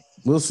 y'all,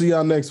 we'll see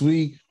y'all next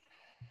week.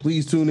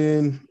 Please tune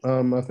in.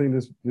 I think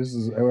this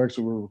is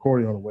actually we're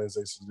recording on a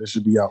Wednesday, so this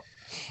should be out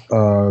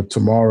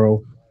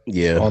tomorrow.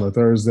 Yeah, on a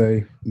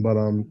Thursday, but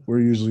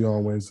we're usually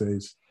on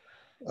Wednesdays.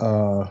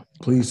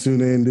 Please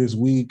tune in this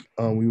week.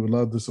 We would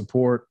love the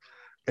support.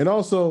 And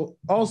also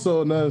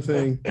another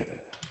thing,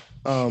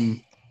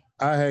 I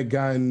had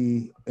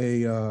gotten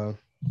an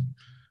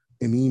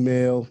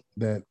email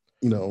that,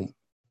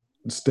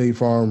 State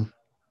Farm,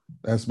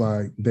 that's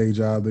my day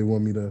job. They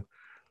want me to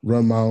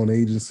run my own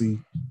agency.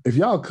 If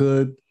y'all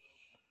could,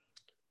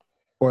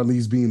 or at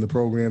least be in the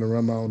program and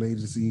run my own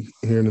agency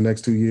here in the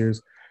next 2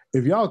 years,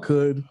 if y'all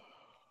could,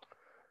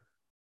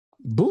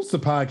 boost the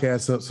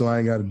podcast up so I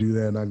ain't got to do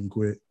that and I can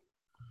quit.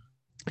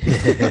 I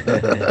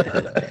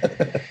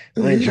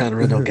ain't trying to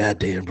run no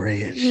goddamn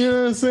branch. You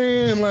know what I'm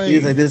saying?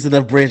 He's like, there's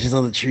enough branches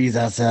on the trees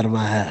outside of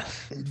my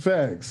house.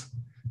 Facts.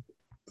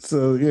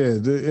 So yeah,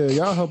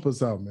 y'all help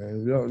us out,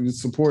 man. Y'all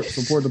support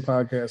the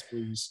podcast,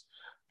 please.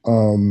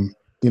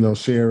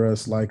 Share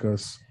us, like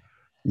us,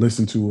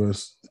 listen to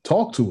us,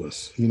 talk to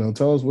us.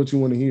 Tell us what you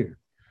want to hear.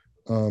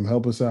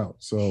 Help us out.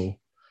 So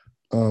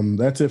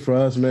that's it for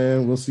us,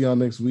 man. We'll see y'all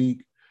next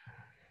week.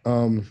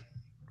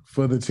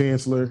 For the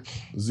Chancellor,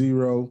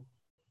 Zero,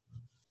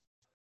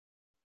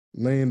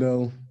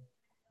 Lando,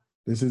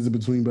 this is the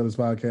Between Brothers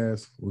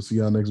podcast. We'll see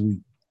y'all next week.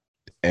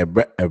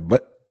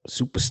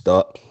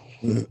 Superstar.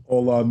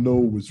 All I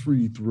know is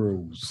free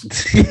throws.